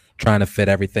gunslinger, trying to fit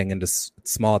everything into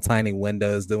small, tiny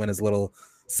windows, doing his little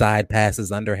side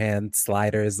passes, underhand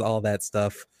sliders, all that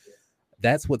stuff.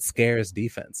 That's what scares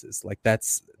defenses. Like,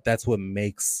 that's what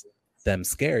makes them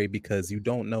scary, because you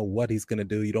don't know what he's going to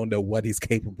do. You don't know what he's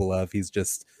capable of. He's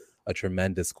just a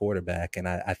tremendous quarterback. And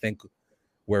I think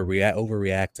we're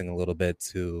overreacting a little bit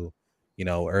to,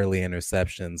 early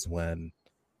interceptions when,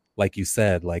 like you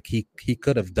said, like he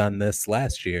could have done this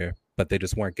last year, but they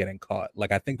just weren't getting caught.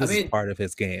 Like, I think this is part of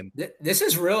his game. This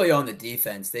is really on the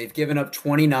defense. They've given up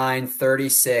 29,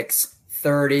 36,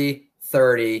 30,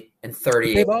 30, and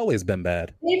 38. They've always been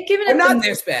bad. They've given up not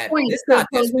this bad. Points to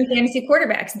opposing fantasy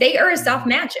quarterbacks. They are a soft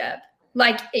matchup.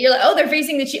 Like, you're like, oh, they're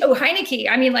facing the Chiefs. Oh, Heineke.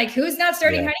 I mean, like, who's not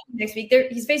starting Heineke next week?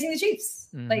 He's facing the Chiefs.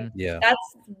 That's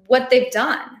what they've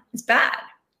done. It's bad.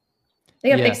 They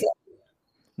got to fix it.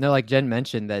 No, like Jen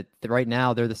mentioned, that right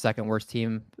now they're the second worst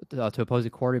team to opposing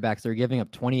quarterbacks. They're giving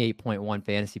up 28.1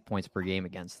 fantasy points per game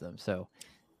against them. So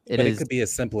it could be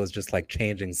as simple as just like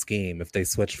changing scheme. If they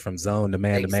switch from zone to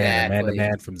man to man, man to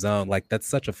man from zone, like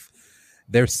that's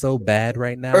they're so bad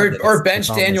right now. Or bench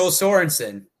Daniel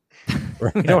Sorensen.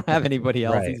 We don't have anybody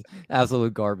else. He's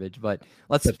absolute garbage. But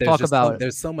let's talk about.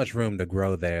 There's so much room to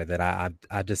grow there that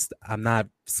I'm not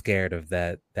scared of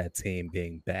that team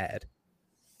being bad.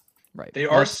 Right. They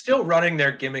are still running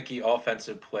their gimmicky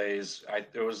offensive plays.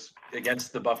 It was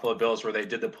against the Buffalo Bills where they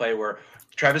did the play where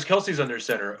Travis Kelce's under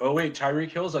center. Oh, wait, Tyreek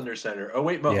Hill's under center. Oh,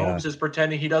 wait, Mahomes is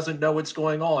pretending he doesn't know what's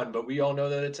going on, but we all know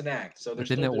that it's an act. So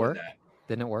didn't it work?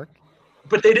 Didn't it work?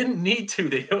 But they didn't need to.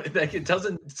 They don't, like, it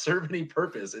doesn't serve any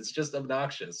purpose. It's just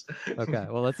obnoxious. Okay,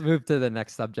 well, let's move to the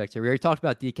next subject here. We already talked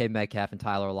about DK Metcalf and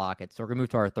Tyler Lockett, so we're going to move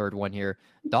to our third one here.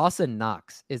 Dawson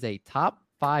Knox is a top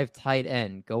 5 tight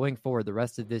end going forward the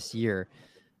rest of this year.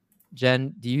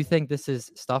 Jen, do you think this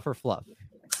is stuff or fluff?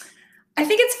 I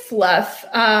think it's fluff.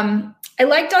 I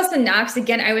like Dawson Knox.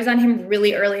 Again, I was on him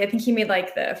really early. I think he made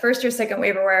like the first or second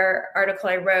waiver wire article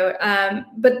I wrote.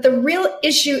 But the real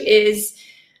issue is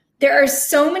there are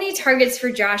so many targets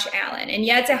for Josh Allen. And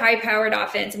yeah, it's a high-powered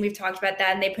offense, and we've talked about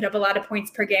that, and they put up a lot of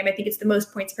points per game. I think it's the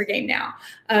most points per game now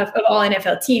of all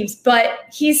NFL teams. But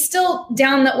he's still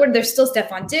down the order. There's still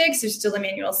Stephon Diggs. There's still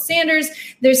Emmanuel Sanders.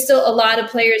 There's still a lot of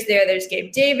players there. There's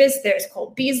Gabe Davis. There's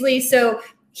Cole Beasley. So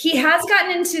he has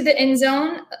gotten into the end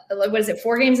zone,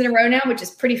 4 games in a row now, which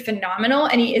is pretty phenomenal.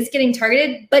 And he is getting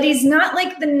targeted, but he's not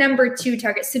like the number 2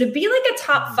 target. So to be like a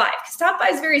top 5, because top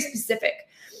 5 is very specific.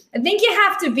 I think you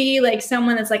have to be like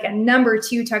someone that's like a number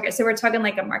 2 target. So we're talking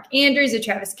like a Mark Andrews, a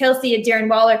Travis Kelce, a Darren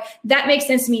Waller. That makes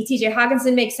sense to me. TJ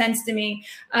Hawkinson makes sense to me.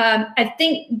 I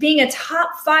think being a top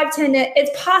 5, 10,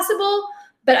 it's possible,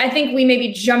 but I think we may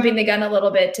be jumping the gun a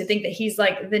little bit to think that he's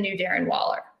like the new Darren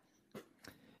Waller.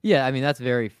 Yeah, I mean, that's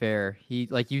very fair. He,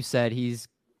 like you said, he's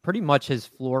pretty much his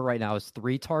floor right now is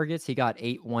 3 targets. He got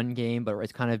 8 one game, but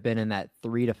it's kind of been in that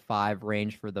 3 to 5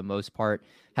 range for the most part.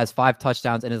 Has 5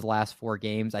 touchdowns in his last 4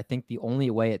 games. I think the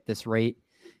only way at this rate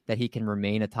that he can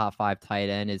remain a top 5 tight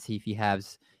end is if he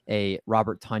has a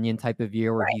Robert Tonyan type of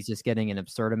year where he's just getting an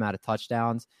absurd amount of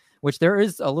touchdowns, which there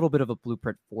is a little bit of a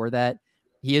blueprint for that.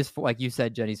 He is, like you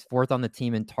said, Jen, he's 4th on the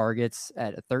team in targets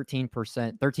at a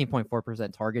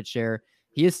 13.4% target share.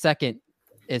 He is 2nd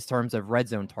in terms of red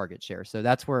zone target share. So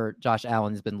that's where Josh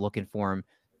Allen has been looking for him,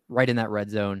 right in that red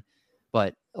zone.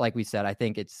 But like we said, I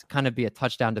think it's kind of be a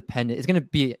touchdown dependent. It's going to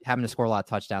be having to score a lot of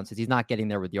touchdowns because he's not getting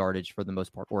there with yardage for the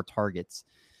most part or targets.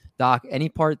 Doc, any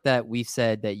part that we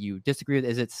said that you disagree with?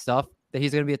 Is it stuff that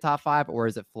he's going to be a top 5, or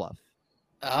is it fluff?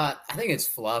 I think it's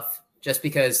fluff. Just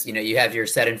because, you have your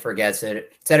set it and forget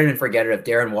it of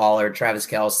Darren Waller, Travis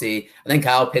Kelce. I think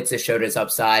Kyle Pitts has showed his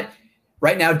upside.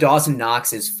 Right now, Dawson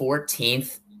Knox is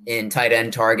 14th in tight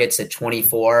end targets at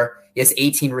 24. He has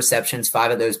 18 receptions,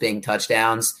 5 of those being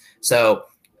touchdowns. So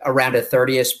around a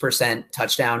 30%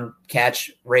 touchdown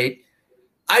catch rate.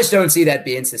 I just don't see that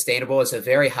being sustainable. It's a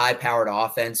very high-powered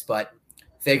offense, but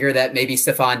figure that maybe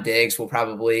Stephon Diggs will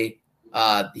probably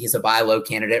he's a buy low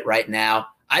candidate right now.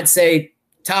 I'd say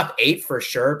top 8 for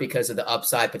sure because of the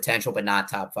upside potential, but not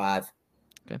top 5.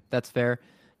 Okay, that's fair.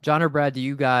 John or Brad, do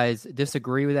you guys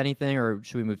disagree with anything, or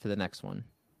should we move to the next one?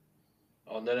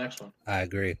 On the next one. I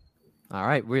agree. All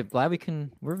right. We're glad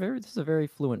this is a very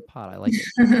fluent pod. I like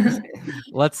it.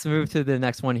 Let's move to the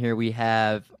next one here. We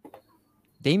have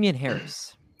Damian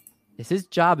Harris. Is his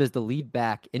job as the lead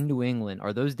back in New England?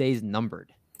 Are those days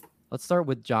numbered? Let's start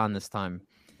with John this time.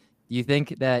 Do you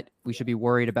think that we should be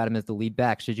worried about him as the lead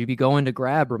back? Should you be going to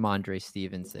grab Ramondre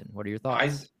Stevenson? What are your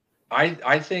thoughts?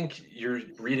 I think you're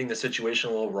reading the situation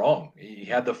a little wrong. He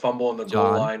had the fumble in the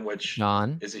goal line, which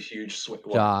is a huge switch.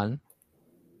 John,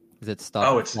 is it stuff?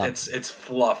 Oh, it's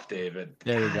fluff, David.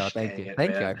 There you go. Thank you.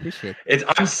 Thank you. I appreciate it.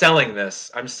 I'm selling this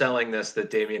that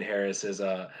Damian Harris is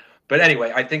But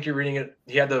anyway, I think you're reading it.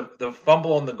 He had the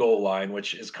fumble on the goal line,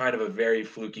 which is kind of a very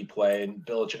fluky play, and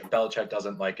Belichick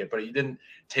doesn't like it. But he didn't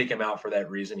take him out for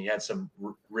that reason. He had some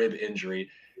rib injury,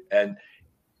 and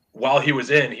while he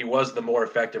was in, he was the more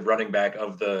effective running back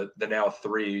of the now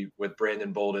 3, with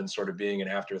Brandon Bolden sort of being an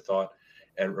afterthought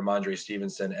and Ramondre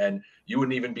Stevenson. And you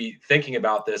wouldn't even be thinking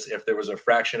about this if there was a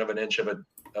fraction of an inch of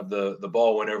the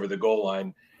ball went over the goal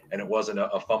line and it wasn't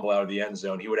a fumble out of the end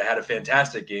zone. He would have had a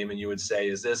fantastic game, and you would say,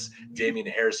 is this Damian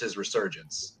Harris's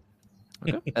resurgence?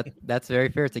 Okay. That's very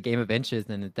fair. It's a game of inches,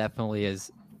 and it definitely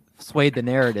has swayed the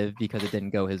narrative because it didn't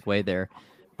go his way there.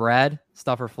 Brad,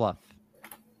 stuff or fluff?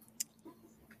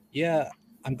 Yeah,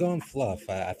 I'm going fluff.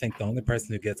 I think the only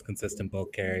person who gets consistent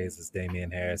bulk carries is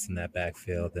Damian Harris in that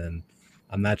backfield, and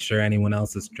I'm not sure anyone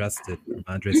else is trusted.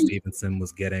 Ramondre Stevenson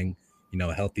was getting,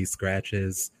 healthy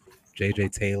scratches. J.J.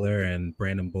 Taylor and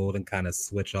Brandon Bolden kind of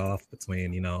switch off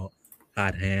between,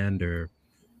 hot hand or,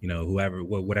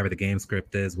 whatever the game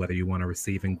script is, whether you want a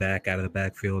receiving back out of the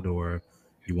backfield or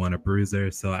you want a bruiser.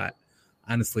 So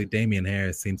honestly, Damian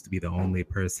Harris seems to be the only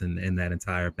person in that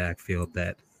entire backfield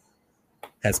that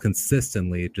has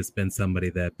consistently just been somebody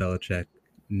that Belichick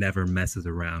never messes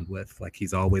around with. Like,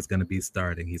 he's always going to be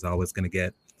starting. He's always going to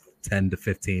get 10 to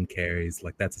 15 carries.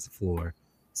 Like, that's his floor.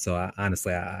 So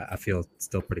honestly, I feel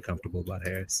still pretty comfortable about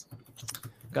Harris.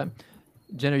 Okay.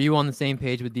 Jen, are you on the same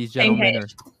page with these gentlemen?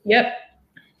 Yep.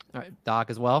 All right. Doc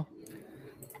as well?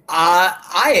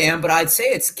 I am, but I'd say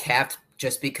it's capped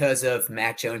just because of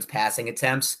Mac Jones' passing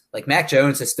attempts. Like Mac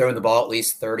Jones has thrown the ball at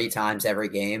least 30 times every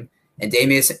game, and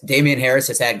Damian Harris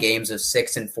has had games of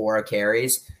 6 and 4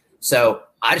 carries. So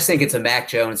I just think it's a Mac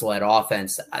Jones-led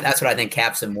offense. That's what I think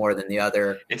caps him more than the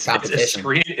other competition.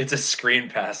 It's a screen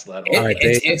pass led.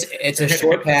 It's a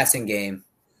short passing game.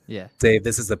 Yeah, Dave,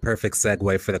 this is the perfect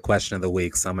segue for the question of the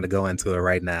week, so I'm going to go into it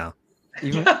right now.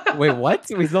 Wait, what?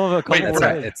 We still have a couple more.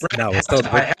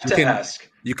 Ask.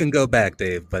 You can go back,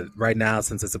 Dave, but right now,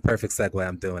 since it's a perfect segue,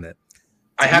 I'm doing it.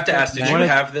 I have to ask, did you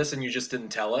have this and you just didn't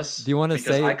tell us? Do you want to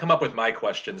say? Because I come up with my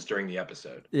questions during the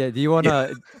episode. Yeah. Do you want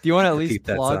to at least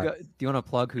plug? Do you want to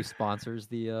plug who sponsors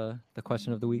the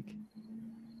question of the week?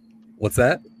 What's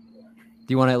that? Do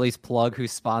you want to at least plug who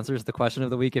sponsors the question of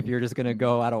the week if you're just gonna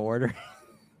go out of order?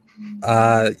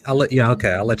 I'll let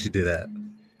you do that.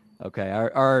 Okay.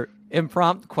 Our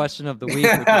impromptu question of the week,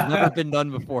 which has never been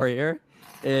done before here,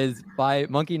 is by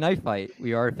Monkey Knife Fight.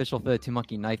 We are official affiliate to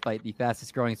Monkey Knife Fight, the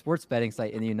fastest growing sports betting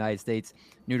site in the United States.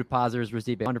 New depositors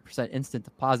receive a 100% instant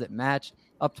deposit match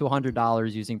up to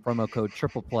 $100 using promo code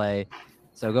TriplePlay.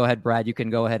 So go ahead, Brad. You can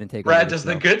go ahead and take Brad, does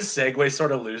the good segue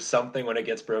sort of lose something when it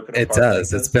gets broken apart? It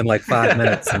does. It's been like 5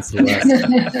 minutes since we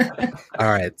last.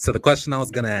 All right. So the question I was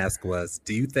going to ask was,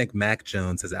 do you think Mac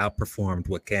Jones has outperformed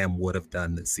what Cam would have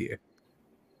done this year?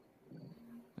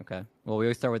 Okay. Well, we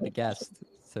always start with the guest.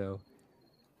 So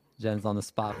Jen's on the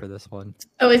spot for this one.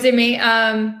 Oh, is it me?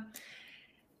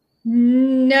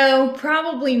 No,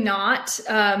 probably not.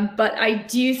 But I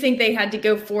do think they had to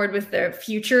go forward with their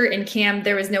future. And Cam,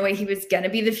 there was no way he was going to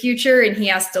be the future, and he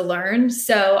has to learn.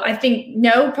 So I think,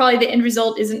 no, probably the end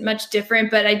result isn't much different,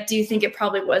 but I do think it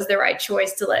probably was the right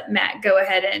choice to let Matt go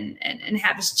ahead and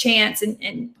have his chance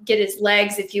and get his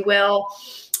legs, if you will.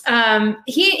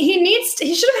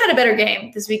 He should have had a better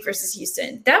game this week versus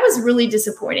Houston. That was really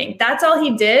disappointing. That's all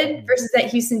he did versus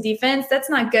that Houston defense. That's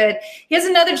not good. He has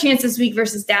another chance this week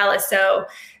versus Dallas. So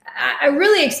I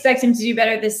really expect him to do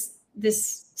better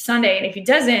this Sunday. And if he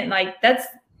doesn't, that's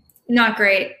not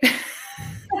great.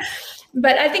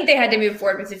 But I think they had to move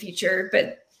forward with the future.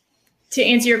 But to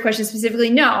answer your question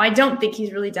specifically, no, I don't think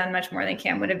he's really done much more than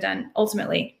Cam would have done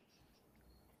ultimately.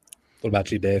 What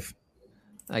about you, Dave?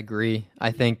 I agree.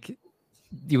 I think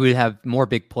you would have more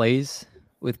big plays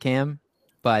with Cam,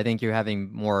 but I think you're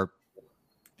having more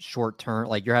short term.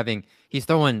 He's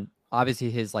throwing, obviously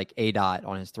his ADOT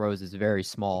on his throws is very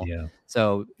small. Yeah.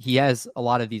 So he has a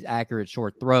lot of these accurate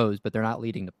short throws, but they're not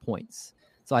leading to points.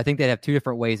 So I think they'd have two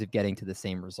different ways of getting to the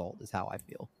same result is how I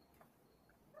feel.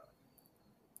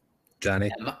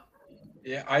 Johnny?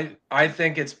 Yeah, I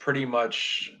think it's pretty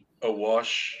much a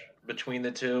wash between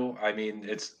the two. I mean,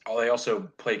 they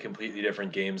also play completely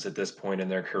different games at this point in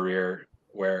their career,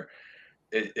 where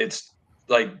it's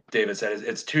like David said,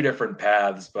 it's two different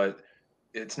paths, but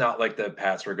it's not like the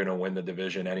Pats were going to win the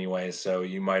division anyway. So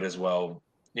you might as well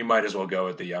go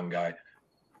with the young guy.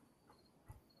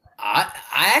 I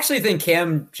actually think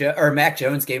Mac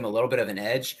Jones gave him a little bit of an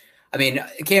edge. I mean,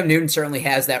 Cam Newton certainly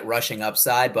has that rushing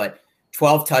upside, but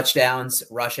 12 touchdowns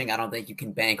rushing, I don't think you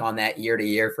can bank on that year to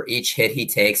year for each hit he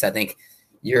takes. I think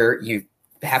you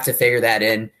have to figure that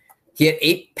in. He had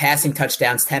 8 passing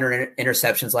touchdowns, 10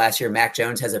 interceptions last year. Mac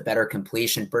Jones has a better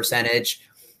completion percentage.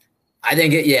 I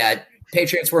think,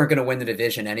 Patriots weren't going to win the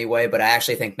division anyway, but I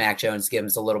actually think Mac Jones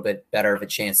gives a little bit better of a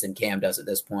chance than Cam does at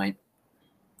this point.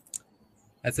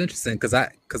 That's interesting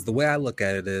because the way I look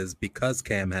at it is because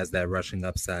Cam has that rushing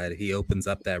upside, he opens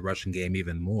up that rushing game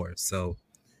even more. So,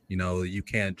 you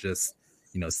can't just,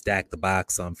 stack the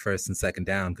box on first and second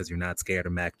down because you're not scared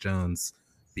of Mac Jones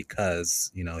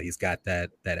because, he's got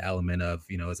that element of,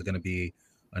 is it going to be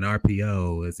an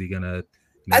RPO? Is he going to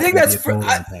I think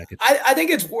I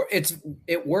think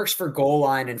it works for goal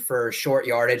line and for short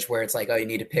yardage where it's you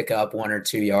need to pick up 1 or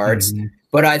 2 yards. Mm-hmm.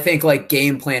 But I think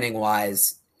game planning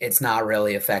wise, it's not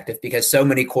really effective because so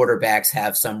many quarterbacks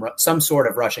have some sort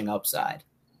of rushing upside.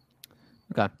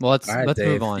 Okay, well let's Dave,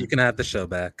 move on. You can have the show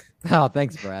back. Oh,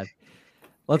 thanks, Brad.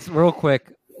 Let's real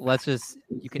quick.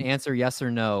 You can answer yes or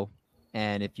no,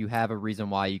 and if you have a reason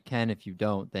why you can. If you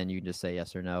don't, then you can just say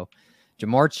yes or no.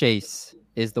 Jamar Chase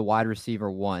is the wide receiver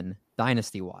 1,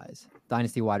 dynasty wide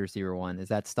receiver 1. Is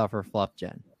that stuff or fluff,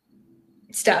 Jen?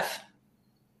 Stuff.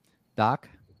 Doc?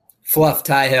 Fluff,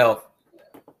 Ty Hill.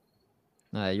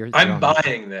 I'm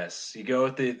buying this. You go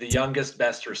with the youngest,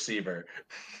 best receiver.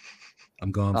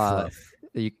 I'm going fluff.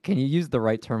 Can you use the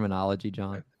right terminology,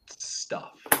 John?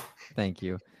 Stuff. Thank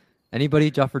you.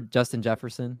 Anybody? Justin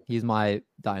Jefferson? He's my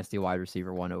dynasty wide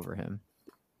receiver 1 over him.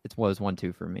 It was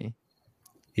 1-2 for me.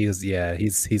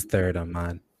 He's third on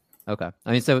mine. Okay.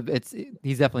 I mean, so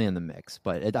he's definitely in the mix,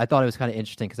 but I thought it was kind of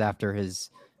interesting because after his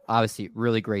obviously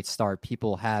really great start.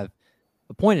 People have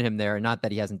appointed him there, not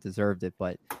that he hasn't deserved it,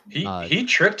 but he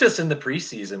tricked us in the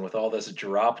preseason with all this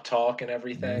drop talk and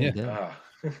everything. Yeah.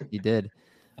 He did.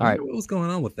 All right, what was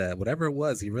going on with that? Whatever it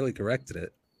was, he really corrected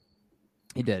it.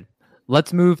 He did.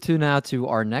 Let's move now to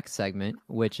our next segment,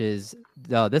 which is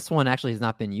this one actually has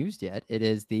not been used yet. It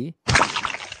is the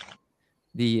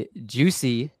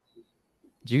juicy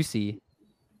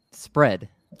spread.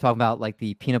 Talking about like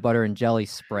the peanut butter and jelly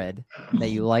spread that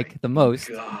you like the most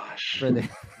for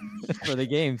the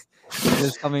games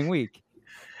this coming week.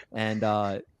 And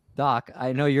Doc,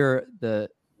 I know you're the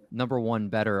number one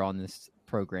bettor on this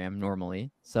program normally,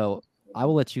 so I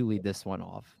will let you lead this one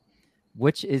off.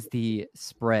 Which is the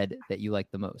spread that you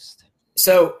like the most?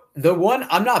 So the one,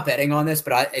 I'm not betting on this,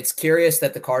 but it's curious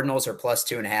that the Cardinals are plus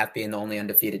 2.5 being the only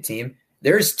undefeated team.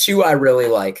 There's two I really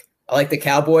like. I like the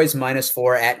Cowboys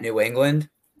 -4 at New England.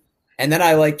 And then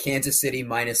I like Kansas City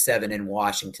 -7 in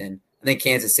Washington. I think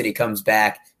Kansas City comes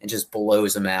back and just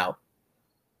blows them out.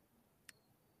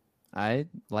 I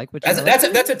like what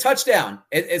that's a touchdown.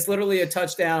 It's literally a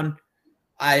touchdown.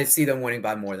 I see them winning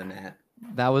by more than that.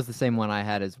 That was the same one I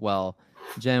had as well.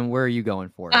 Jen, where are you going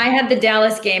for? I had the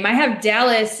Dallas game. I have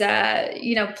Dallas,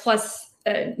 plus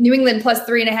New England plus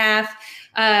 3.5.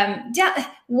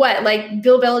 Like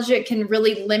Bill Belichick can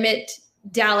really limit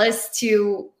Dallas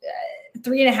to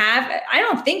 3.5? I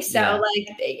don't think so. Yeah. Like,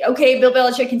 okay, Bill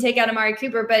Belichick can take out Amari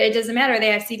Cooper, but it doesn't matter. They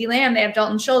have CeeDee Lamb, they have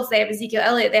Dalton Schultz, they have Ezekiel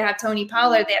Elliott, they have Tony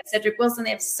Pollard, they have Cedric Wilson, they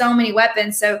have so many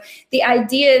weapons. So the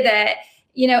idea that,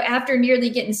 after nearly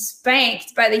getting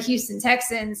spanked by the Houston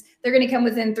Texans, they're going to come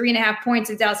within 3.5 points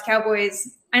of Dallas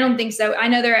Cowboys. I don't think so. I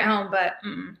know they're at home, but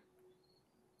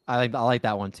I like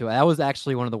that one too. That was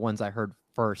actually one of the ones I heard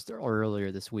first earlier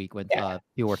this week when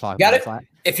people were talking about it.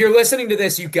 If you're listening to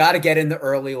this, you got to get in the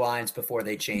early lines before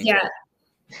they change it.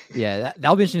 Yeah,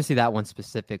 that'll be interesting to see that one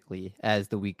specifically as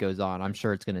the week goes on. I'm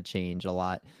sure it's going to change a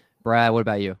lot. Brad, what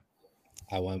about you?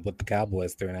 I went with the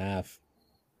Cowboys 3.5.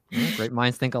 Great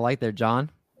minds think alike there,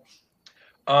 John.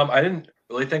 I didn't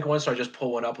really think one, so I just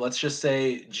pull one up. Let's just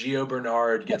say Gio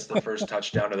Bernard gets the first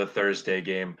touchdown of the Thursday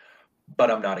game,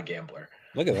 but I'm not a gambler.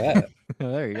 Look at that.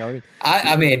 There you go.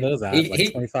 I mean, those odds, like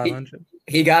 2,500.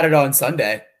 He got it on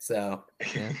Sunday, so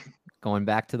going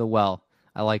back to the well.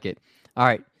 I like it. All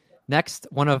right. Next,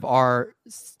 one of our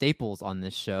staples on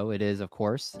this show. It is, of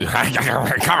course,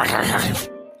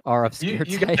 our obscure.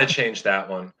 You got to change that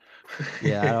one.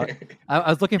 Yeah, I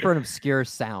was looking for an obscure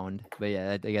sound, but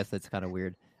yeah, I guess that's kind of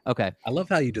weird. Okay. I love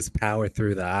how you just power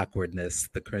through the awkwardness,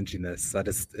 the cringiness.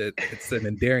 It's an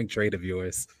endearing trait of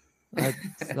yours.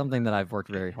 Something that I've worked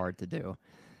very hard to do.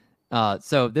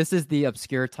 So this is the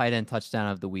obscure tight end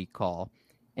touchdown of the week call.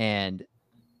 And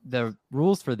the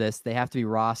rules for this, they have to be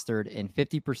rostered in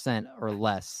 50% or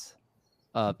less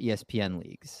of ESPN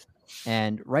leagues.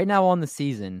 And right now on the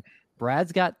season,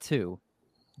 Brad's got 2.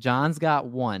 John's got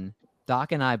 1.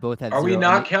 Doc and I both have 0. Are we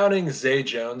not counting Zay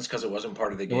Jones because it wasn't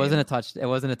part of the game? It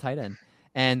wasn't a tight end.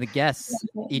 And the guests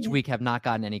each week have not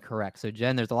gotten any correct. So,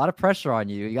 Jen, there's a lot of pressure on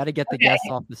you. You got to get the guests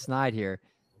off the snide here.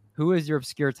 Who is your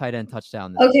obscure tight end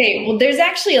touchdown? Okay, well, there's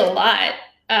actually a lot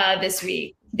this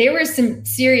week. There were some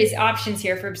serious options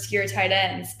here for obscure tight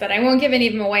ends, but I won't give any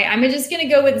of them away. I'm just going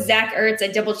to go with Zach Ertz. I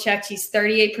double-checked. He's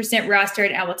 38% rostered,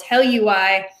 and I will tell you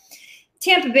why.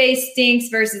 Tampa Bay stinks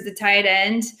versus the tight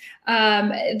end.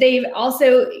 There's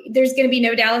going to be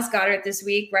no Dallas Goedert this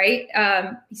week, right?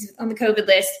 He's on the COVID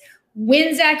list.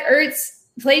 When Zach Ertz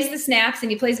plays the snaps,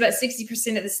 and he plays about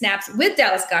 60% of the snaps with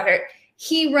Dallas Goedert,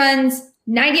 he runs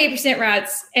 98%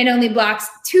 routes and only blocks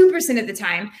 2% of the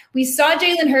time. We saw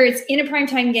Jalen Hurts in a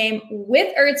primetime game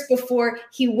with Ertz before.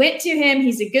 He went to him.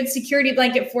 He's a good security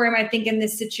blanket for him, I think, in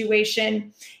this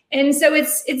situation. And so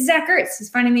it's Zach Ertz. He's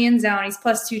finding the end zone. He's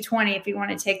plus 220 if you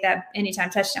want to take that anytime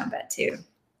touchdown bet too.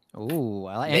 Ooh,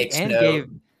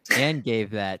 and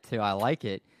gave that too. I like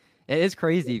it. It is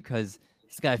crazy because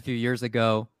this guy a few years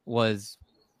ago was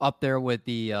up there with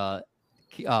the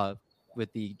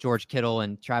George Kittle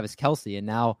and Travis Kelce, and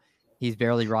now he's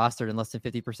barely rostered in less than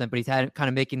 50%. But he's had kind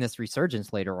of making this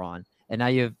resurgence later on, and now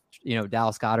you have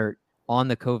Dallas Goedert on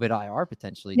the COVID IR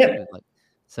potentially. Yep.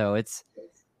 So it's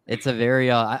a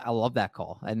very I love that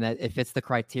call, and that it fits the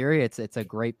criteria. It's a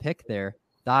great pick there.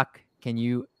 Doc, can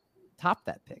you top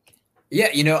that pick? Yeah,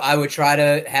 I would try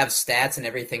to have stats and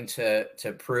everything to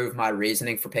prove my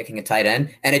reasoning for picking a tight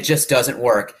end, and it just doesn't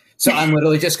work. So I'm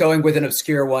literally just going with an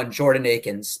obscure one, Jordan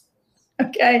Akins.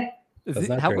 Okay.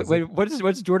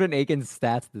 What's Jordan Akins'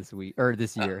 stats this week or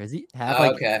this year? Does he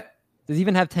have does he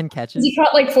even have 10 catches? Has he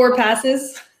caught like 4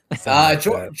 passes?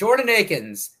 Jordan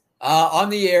Akins on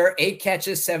the year, 8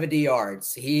 catches, 70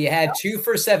 yards. He had 2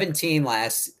 for 17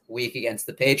 last week against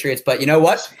the Patriots. But you know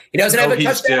what? He doesn't have a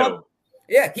touchdown. Due.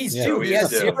 Yeah, he's due. He has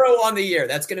due. 0 on the year.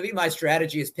 That's going to be my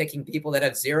strategy, is picking people that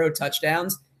have 0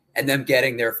 touchdowns and them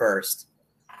getting their first.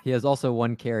 He has also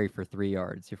 1 carry for 3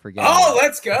 yards. You're forgetting. Oh,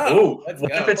 let's go. Ooh, Let's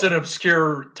what go. if it's an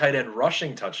obscure tight end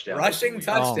rushing touchdown? Rushing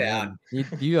touchdown.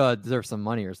 You deserve some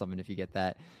money or something if you get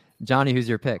that. Johnny, who's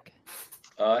your pick?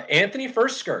 Anthony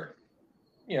Firsker.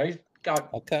 You know, he's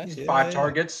got 5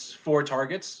 targets, 4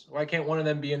 targets. Why can't one of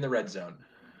them be in the red zone?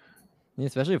 Yeah,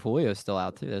 especially if Julio's still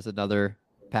out too. There's another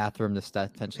path for him to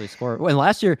potentially score. Well, and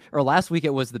last week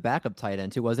it was the backup tight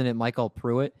end too, wasn't it? Michael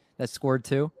Pruitt that scored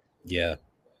too. Yeah.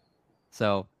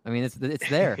 So I mean, it's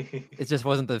there. It just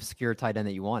wasn't the obscure tight end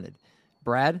that you wanted.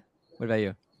 Brad, what about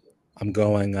you? I'm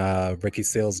going Ricky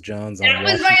Seals-Jones on That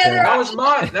was Washington.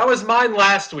 my other That was mine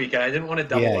last week, and I didn't want to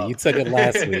double Yeah, up. you took it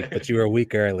last week, but you were a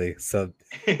week early. So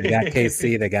they got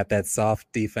KC. They got that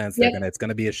soft defense. It's going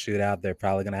to be a shootout. They're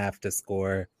probably going to have to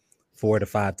score 4 to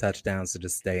 5 touchdowns to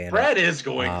just stay in. Brad is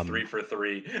going 3 for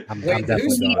 3. I'm Wait, definitely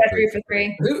who's going 3 for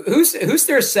 3? Who's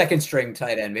their second string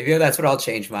tight end? Maybe that's what I'll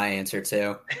change my answer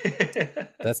to.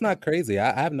 That's not crazy.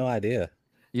 I have no idea.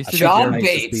 Used to John be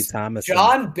Bates. Thomas.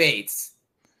 John Bates.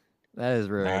 That is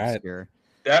really obscure.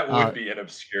 That would be an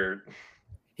obscure.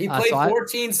 He played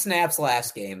 14 snaps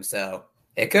last game, so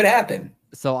it could happen.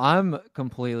 So I'm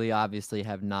completely, obviously,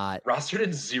 have not rostered in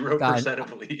 0%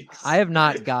 of leagues. I have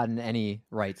not gotten any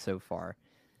right so far.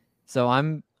 So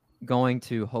I'm going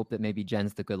to hope that maybe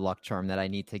Jen's the good luck charm that I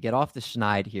need to get off the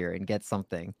schneid here and get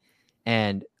something.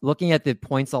 And looking at the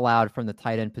points allowed from the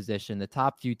tight end position, the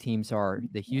top few teams are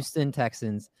the Houston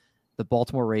Texans, the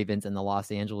Baltimore Ravens, and the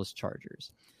Los Angeles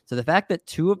Chargers. So the fact that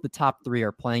 2 of the top 3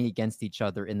 are playing against each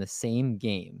other in the same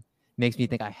game makes me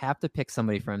think I have to pick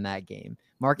somebody from that game.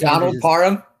 Donald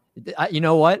Parham. You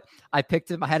know what? I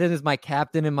picked him. I had him as my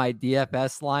captain in my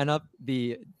DFS lineup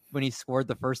when he scored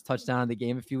the first touchdown of the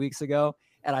game a few weeks ago.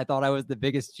 And I thought I was the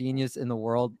biggest genius in the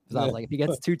world because I was like, if he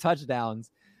gets 2 touchdowns,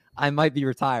 I might be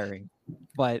retiring.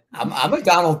 But I'm a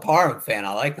Donald Parham fan.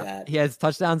 I like that. He has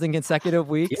touchdowns in consecutive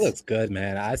weeks. He looks good,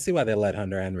 man. I see why they let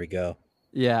Hunter Henry go.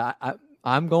 Yeah,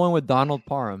 I'm going with Donald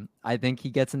Parham. I think he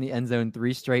gets in the end zone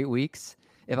 3 straight weeks.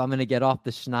 If I'm going to get off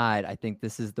the schneid, I think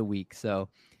this is the week. So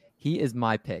he is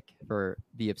my pick for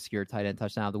the obscure tight end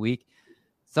touchdown of the week.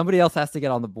 Somebody else has to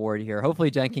get on the board here.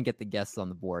 Hopefully Jen can get the guests on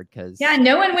the board because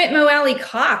no one went Mo Alley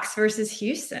Cox versus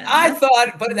Houston. I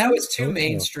thought, but that was too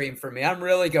mainstream for me. I'm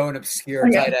really going obscure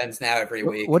tight ends now every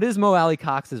week. What is Mo Alley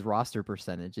Cox's roster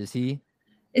percentage? Is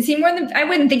he more than? I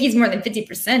wouldn't think he's more than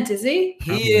 50%. Is he?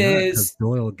 He is.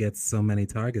 Doyle gets so many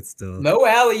targets still. Mo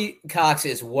Alley Cox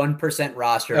is 1%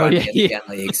 roster on ESPN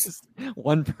leagues.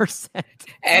 1%,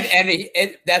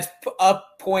 and that's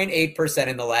up 0.8%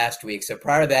 in the last week. So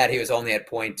prior to that, he was only at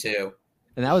 0.2.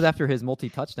 And that was after his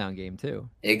multi-touchdown game too.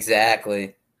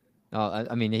 Exactly.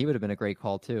 I mean, he would have been a great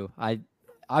call too. I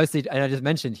just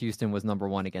mentioned Houston was number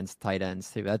 1 against tight ends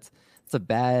too. That's a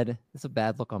bad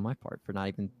look on my part for not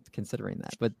even considering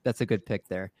that, but that's a good pick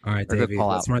there. All right, Davey,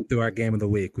 let's run through our game of the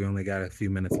week. We only got a few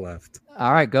minutes left.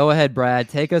 All right, go ahead, Brad.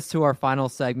 Take us to our final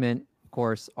segment, of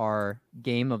course, our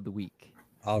game of the week.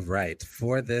 All right,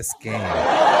 for this game.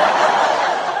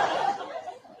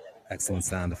 Excellent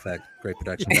sound effect, great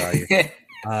production value.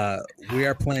 We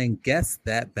are playing Guess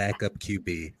That Backup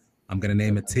QB. I'm going to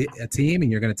name a team, and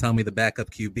you're going to tell me the backup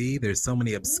QB. There's so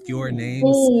many obscure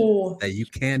names that you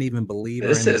can't even believe.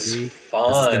 This is fun.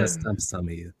 This is going to stump some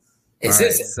of you.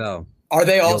 Are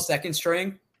they all second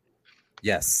string?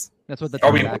 Yes. That's what the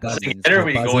are we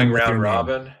going round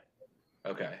robin?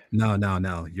 Okay.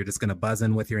 No. You're just going to buzz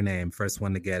in with your name. First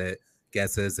one to get it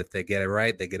guesses. If they get it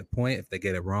right, they get a point. If they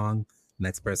get it wrong,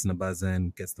 next person to buzz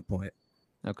in gets the point.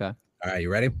 Okay. All right,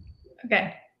 you ready?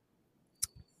 Okay.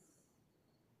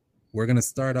 We're going to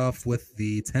start off with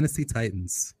the Tennessee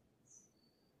Titans.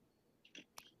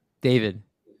 David.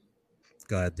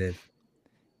 Go ahead, Dave.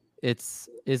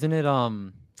 Isn't it oh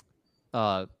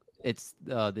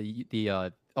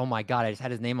my God, I just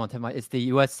had his name on tip. It's the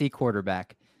USC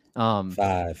quarterback.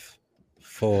 5,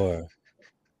 4,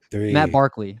 3. Matt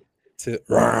Barkley. 2.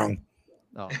 Wrong.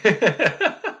 Oh.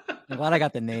 I'm glad I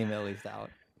got the name at least out.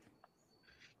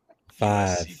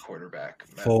 5, USC quarterback.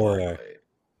 Matt 4, Barkley.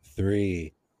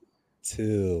 3,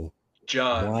 2.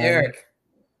 John. 1. Eric.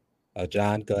 Oh,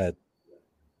 John, go ahead.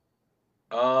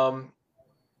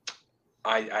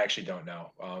 I actually don't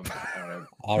know. I don't know.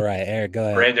 All right, Eric, go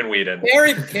ahead. Brandon Whedon.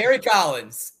 Kerry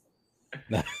Collins.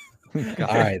 All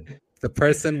right. The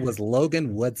person was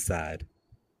Logan Woodside.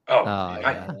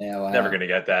 Yeah. Never going to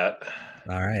get that.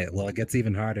 All right. Well, it gets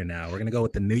even harder now. We're going to go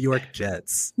with the New York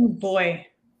Jets. Oh boy.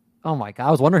 Oh my God,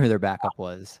 I was wondering who their backup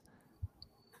was.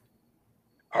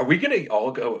 Are we gonna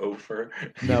all go over?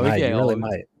 No, You can't really all-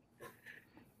 might.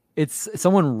 It's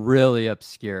someone really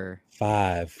obscure.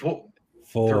 5, Well,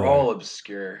 4, they're all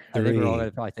obscure. I think we're all 3,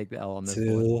 gonna probably take the L on this one.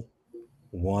 2,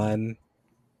 1.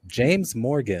 James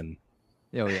Morgan.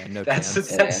 Oh yeah, no That's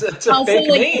chance. that's a Also, fake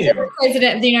like name. the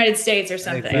president of the United States or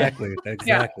something.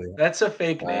 Exactly. That's a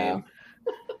fake Wow. name.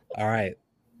 All right.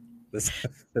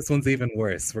 This one's even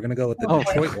worse. We're gonna go with the Oh.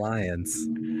 Detroit Lions.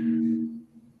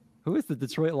 Who is the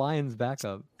Detroit Lions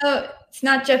backup? Oh, it's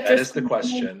not Jeff. That is the Driscoll.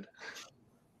 question.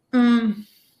 Mm,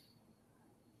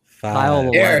 Kyle 5.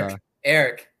 Lauletta.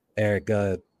 Eric, go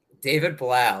ahead. David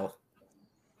Blau.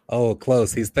 Oh,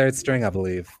 close. He's third string, I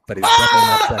believe, but he's definitely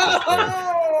not second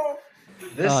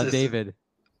string. This is David.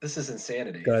 This is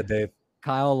insanity. Go ahead, Dave.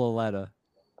 Kyle Lauletta.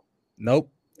 Nope.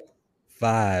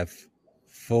 5,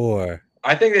 4,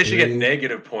 I think they should get 3,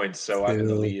 negative points, so I'm in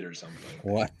the 2, lead or something.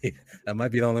 1. That might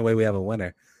be the only way we have a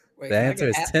winner. Wait, The can I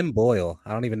answer get is Tim Boyle.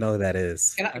 I don't even know who that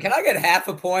is. Can I get half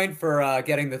a point for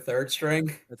getting the third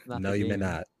string? That's not No, the you may game.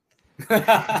 not. All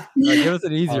right, give us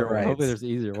an easier All right. one. Hopefully, there's an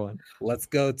easier one. Let's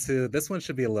go to this one.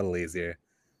 Should be a little easier.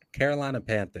 Carolina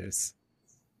Panthers.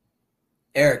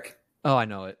 Eric. Oh, I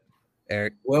know it.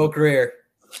 Eric. Will Greer.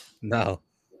 No.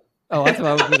 Oh, that's what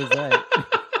I was going to say.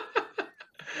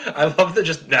 I love that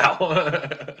just now.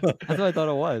 That's what I thought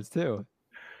it was too.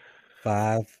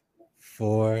 5,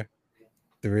 4,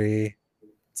 3,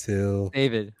 2.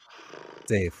 David.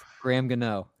 Dave. Graham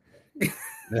Gano.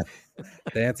 The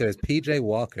answer is PJ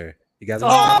Walker. You guys.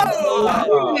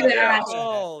 Oh! Look at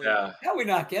that. Yeah. How we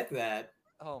not get that?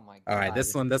 Oh my god. All right,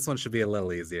 this one should be a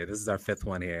little easier. This is our 5th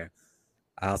one here.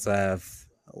 I also have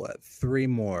 3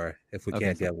 more if we Okay,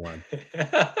 can't so- get one.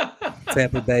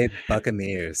 Tampa Bay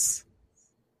Buccaneers.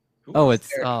 Oh,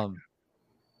 it's Eric.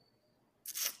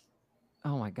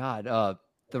 Oh my god.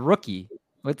 The rookie.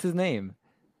 What's his name?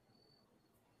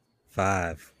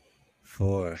 5,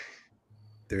 4,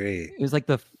 3, It was like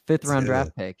the 5th round 2.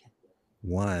 draft pick.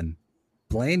 1.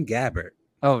 Blaine Gabbert.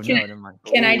 Oh no, Can never mind.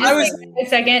 Can I I just was- take a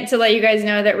second to let you guys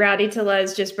know that Rowdy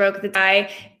Tellez just broke the tie,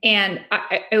 and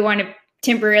I want to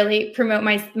temporarily promote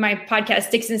my podcast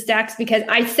Sticks and Stacks, because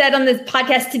I said on this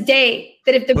podcast today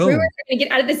that if the Boom. Brewers are going to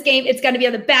get out of this game, it's got to be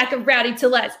on the back of Rowdy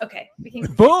Tellez. Okay, we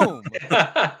can. Boom.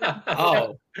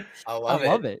 Oh, I love, I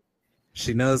love it.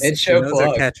 She knows, It's she show knows her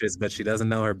plug. catches, but she doesn't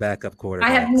know her backup quarterbacks. I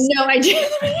have no idea.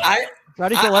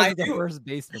 Rowdy I- Tellez I is the do- first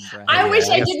baseman, Brad. I Yeah, wish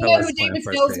I I guess didn't know Tellez who playing David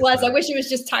first Stills base was. I now. wish it was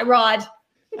just Tyrod.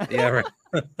 Yeah,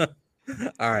 right.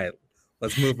 All right,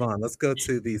 let's move on. Let's go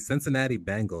to the Cincinnati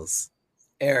Bengals.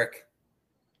 Eric.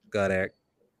 Go ahead, Eric.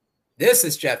 This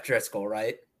is Jeff Driscoll,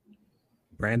 right?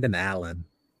 Brandon Allen.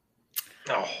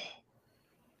 Oh,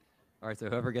 All right, so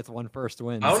whoever gets one first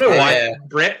wins. I don't know why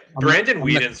Yeah. Brandon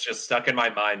Whedon's just stuck in my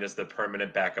mind as the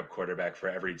permanent backup quarterback for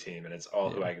every team, and it's all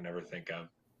who I can never think of.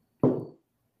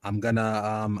 I'm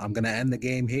gonna end the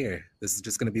game here. This is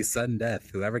just gonna be sudden death.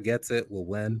 Whoever gets it will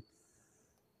win.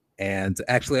 And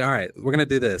actually, all right, we're gonna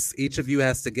do this. Each of you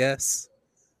has to guess.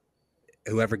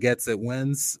 Whoever gets it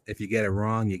wins. If you get it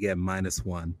wrong, you get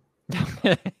 -1.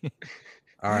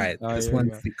 All right, Oh, this here we one's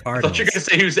go. the I Cardinals. thought you were gonna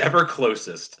say who's ever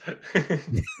closest.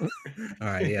 All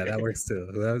right, yeah, that works too.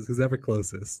 Who's ever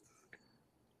closest.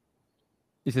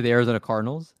 You said the Arizona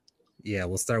Cardinals? Yeah,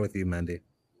 we'll start with you, Mendy.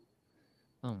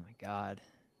 Oh my god.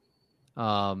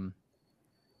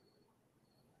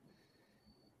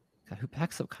 God, who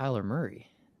packs up Kyler Murray?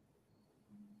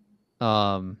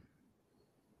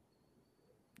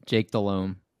 Jake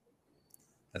Delhomme.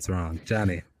 That's wrong,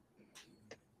 Johnny.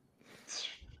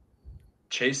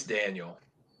 Chase Daniel.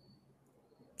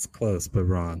 It's close, but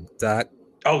wrong. Doc.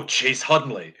 Oh, Chase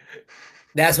Hundley.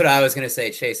 That's what I was going to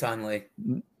say, Chase Hundley.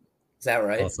 Is that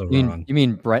right? Also You wrong.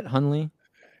 mean Brett Hundley?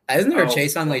 Isn't there a Oh.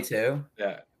 Chase Hundley too?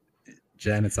 Yeah.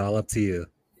 Jen, it's all up to you.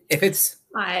 If it's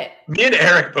I Me and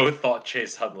Eric both thought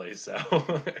Chase Hundley, so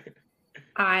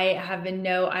have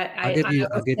no. I'll give you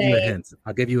a hint.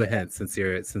 I'll give you a hint since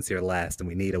you're last and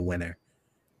we need a winner.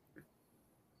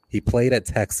 He played at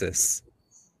Texas.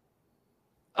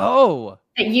 Oh,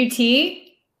 At UT.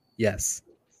 Yes.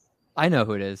 I know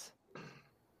who it is.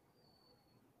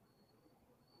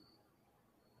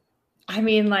 I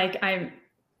mean, like I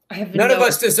have none no, of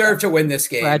us deserve to win this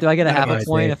game. Brad, do I get a half a Alright,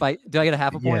 point Dave. if I do? I get a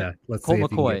half a point? Yeah. Let's Colt see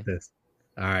if you can McCoy. get this.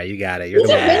 All right, you got it. You're Is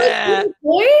the it winner. really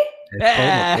boy? It's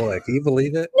Yeah. Colt McCoy. Can you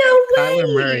believe it? No way.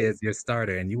 Kyler Murray is your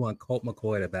starter, and you want Colt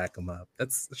McCoy to back him up.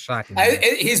 That's shocking.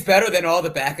 He's better than all the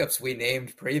backups we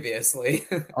named previously.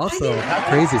 Also, how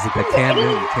crazy is it that Cam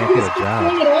Newton can't get a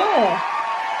job? At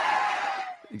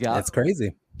all. That's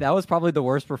crazy. That was probably the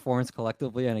worst performance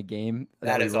collectively in a game.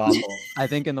 That is we awful. I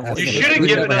think in the You should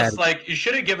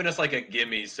have given us like a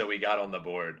gimme so we got on the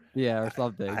board. Yeah, or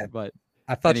something. But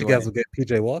I thought you guys would get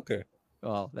PJ Walker.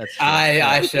 Well, that's true.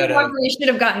 I should have. We should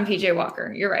have gotten PJ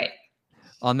Walker. You're right.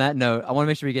 On that note, I want to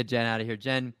make sure we get Jen out of here.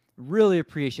 Jen, really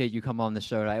appreciate you coming on the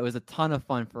show tonight. It was a ton of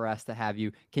fun for us to have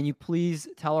you. Can you please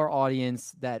tell our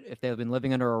audience that if they've been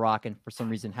living under a rock and for some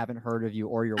reason haven't heard of you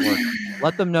or your work,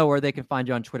 let them know where they can find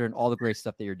you on Twitter and all the great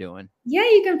stuff that you're doing. Yeah,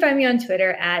 you can find me on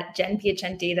Twitter at Jen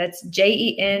Piacenti. That's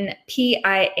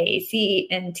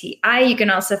JenPiacenti. You can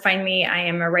also find me. I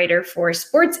am a writer for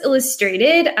Sports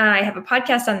Illustrated. I have a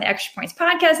podcast on the Extra Points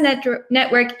Podcast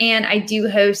Network, and I do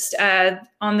host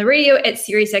on the radio at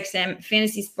SiriusXM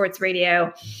Fantasy Sports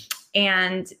Radio.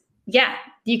 And yeah,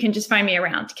 you can just find me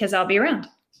around because I'll be around.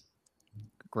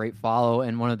 Great follow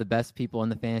and one of the best people in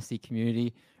the fantasy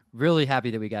community. Really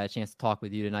happy that we got a chance to talk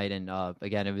with you tonight. And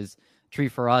again, it was a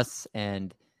treat for us.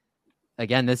 And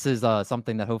again, this is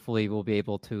something that hopefully we'll be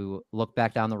able to look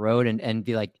back down the road and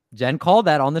be like, Jen called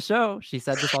that on the show. She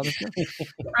said this on the show.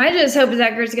 I just hope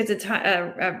Zach Ertz gets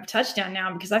a touchdown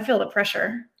now because I feel the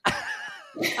pressure.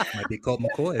 Might be Colt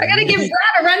McCoy. I got to give Brad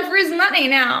a run for his money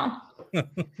now.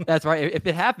 That's right. If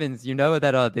it happens, you know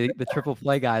that the triple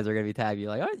play guys are going to be tagging you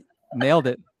like, oh, nailed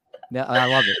it. I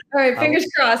love it. All right. Fingers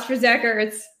crossed for Zach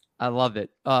Ertz. I love it.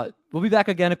 We'll be back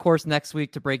again, of course, next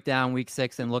week to break down week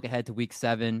 6 and look ahead to week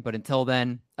 7. But until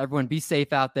then, everyone be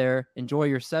safe out there. Enjoy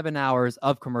your 7 hours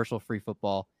of commercial-free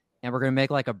football. And we're going to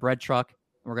make like a bread truck,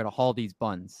 and we're going to haul these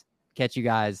buns. Catch you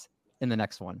guys in the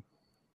next one.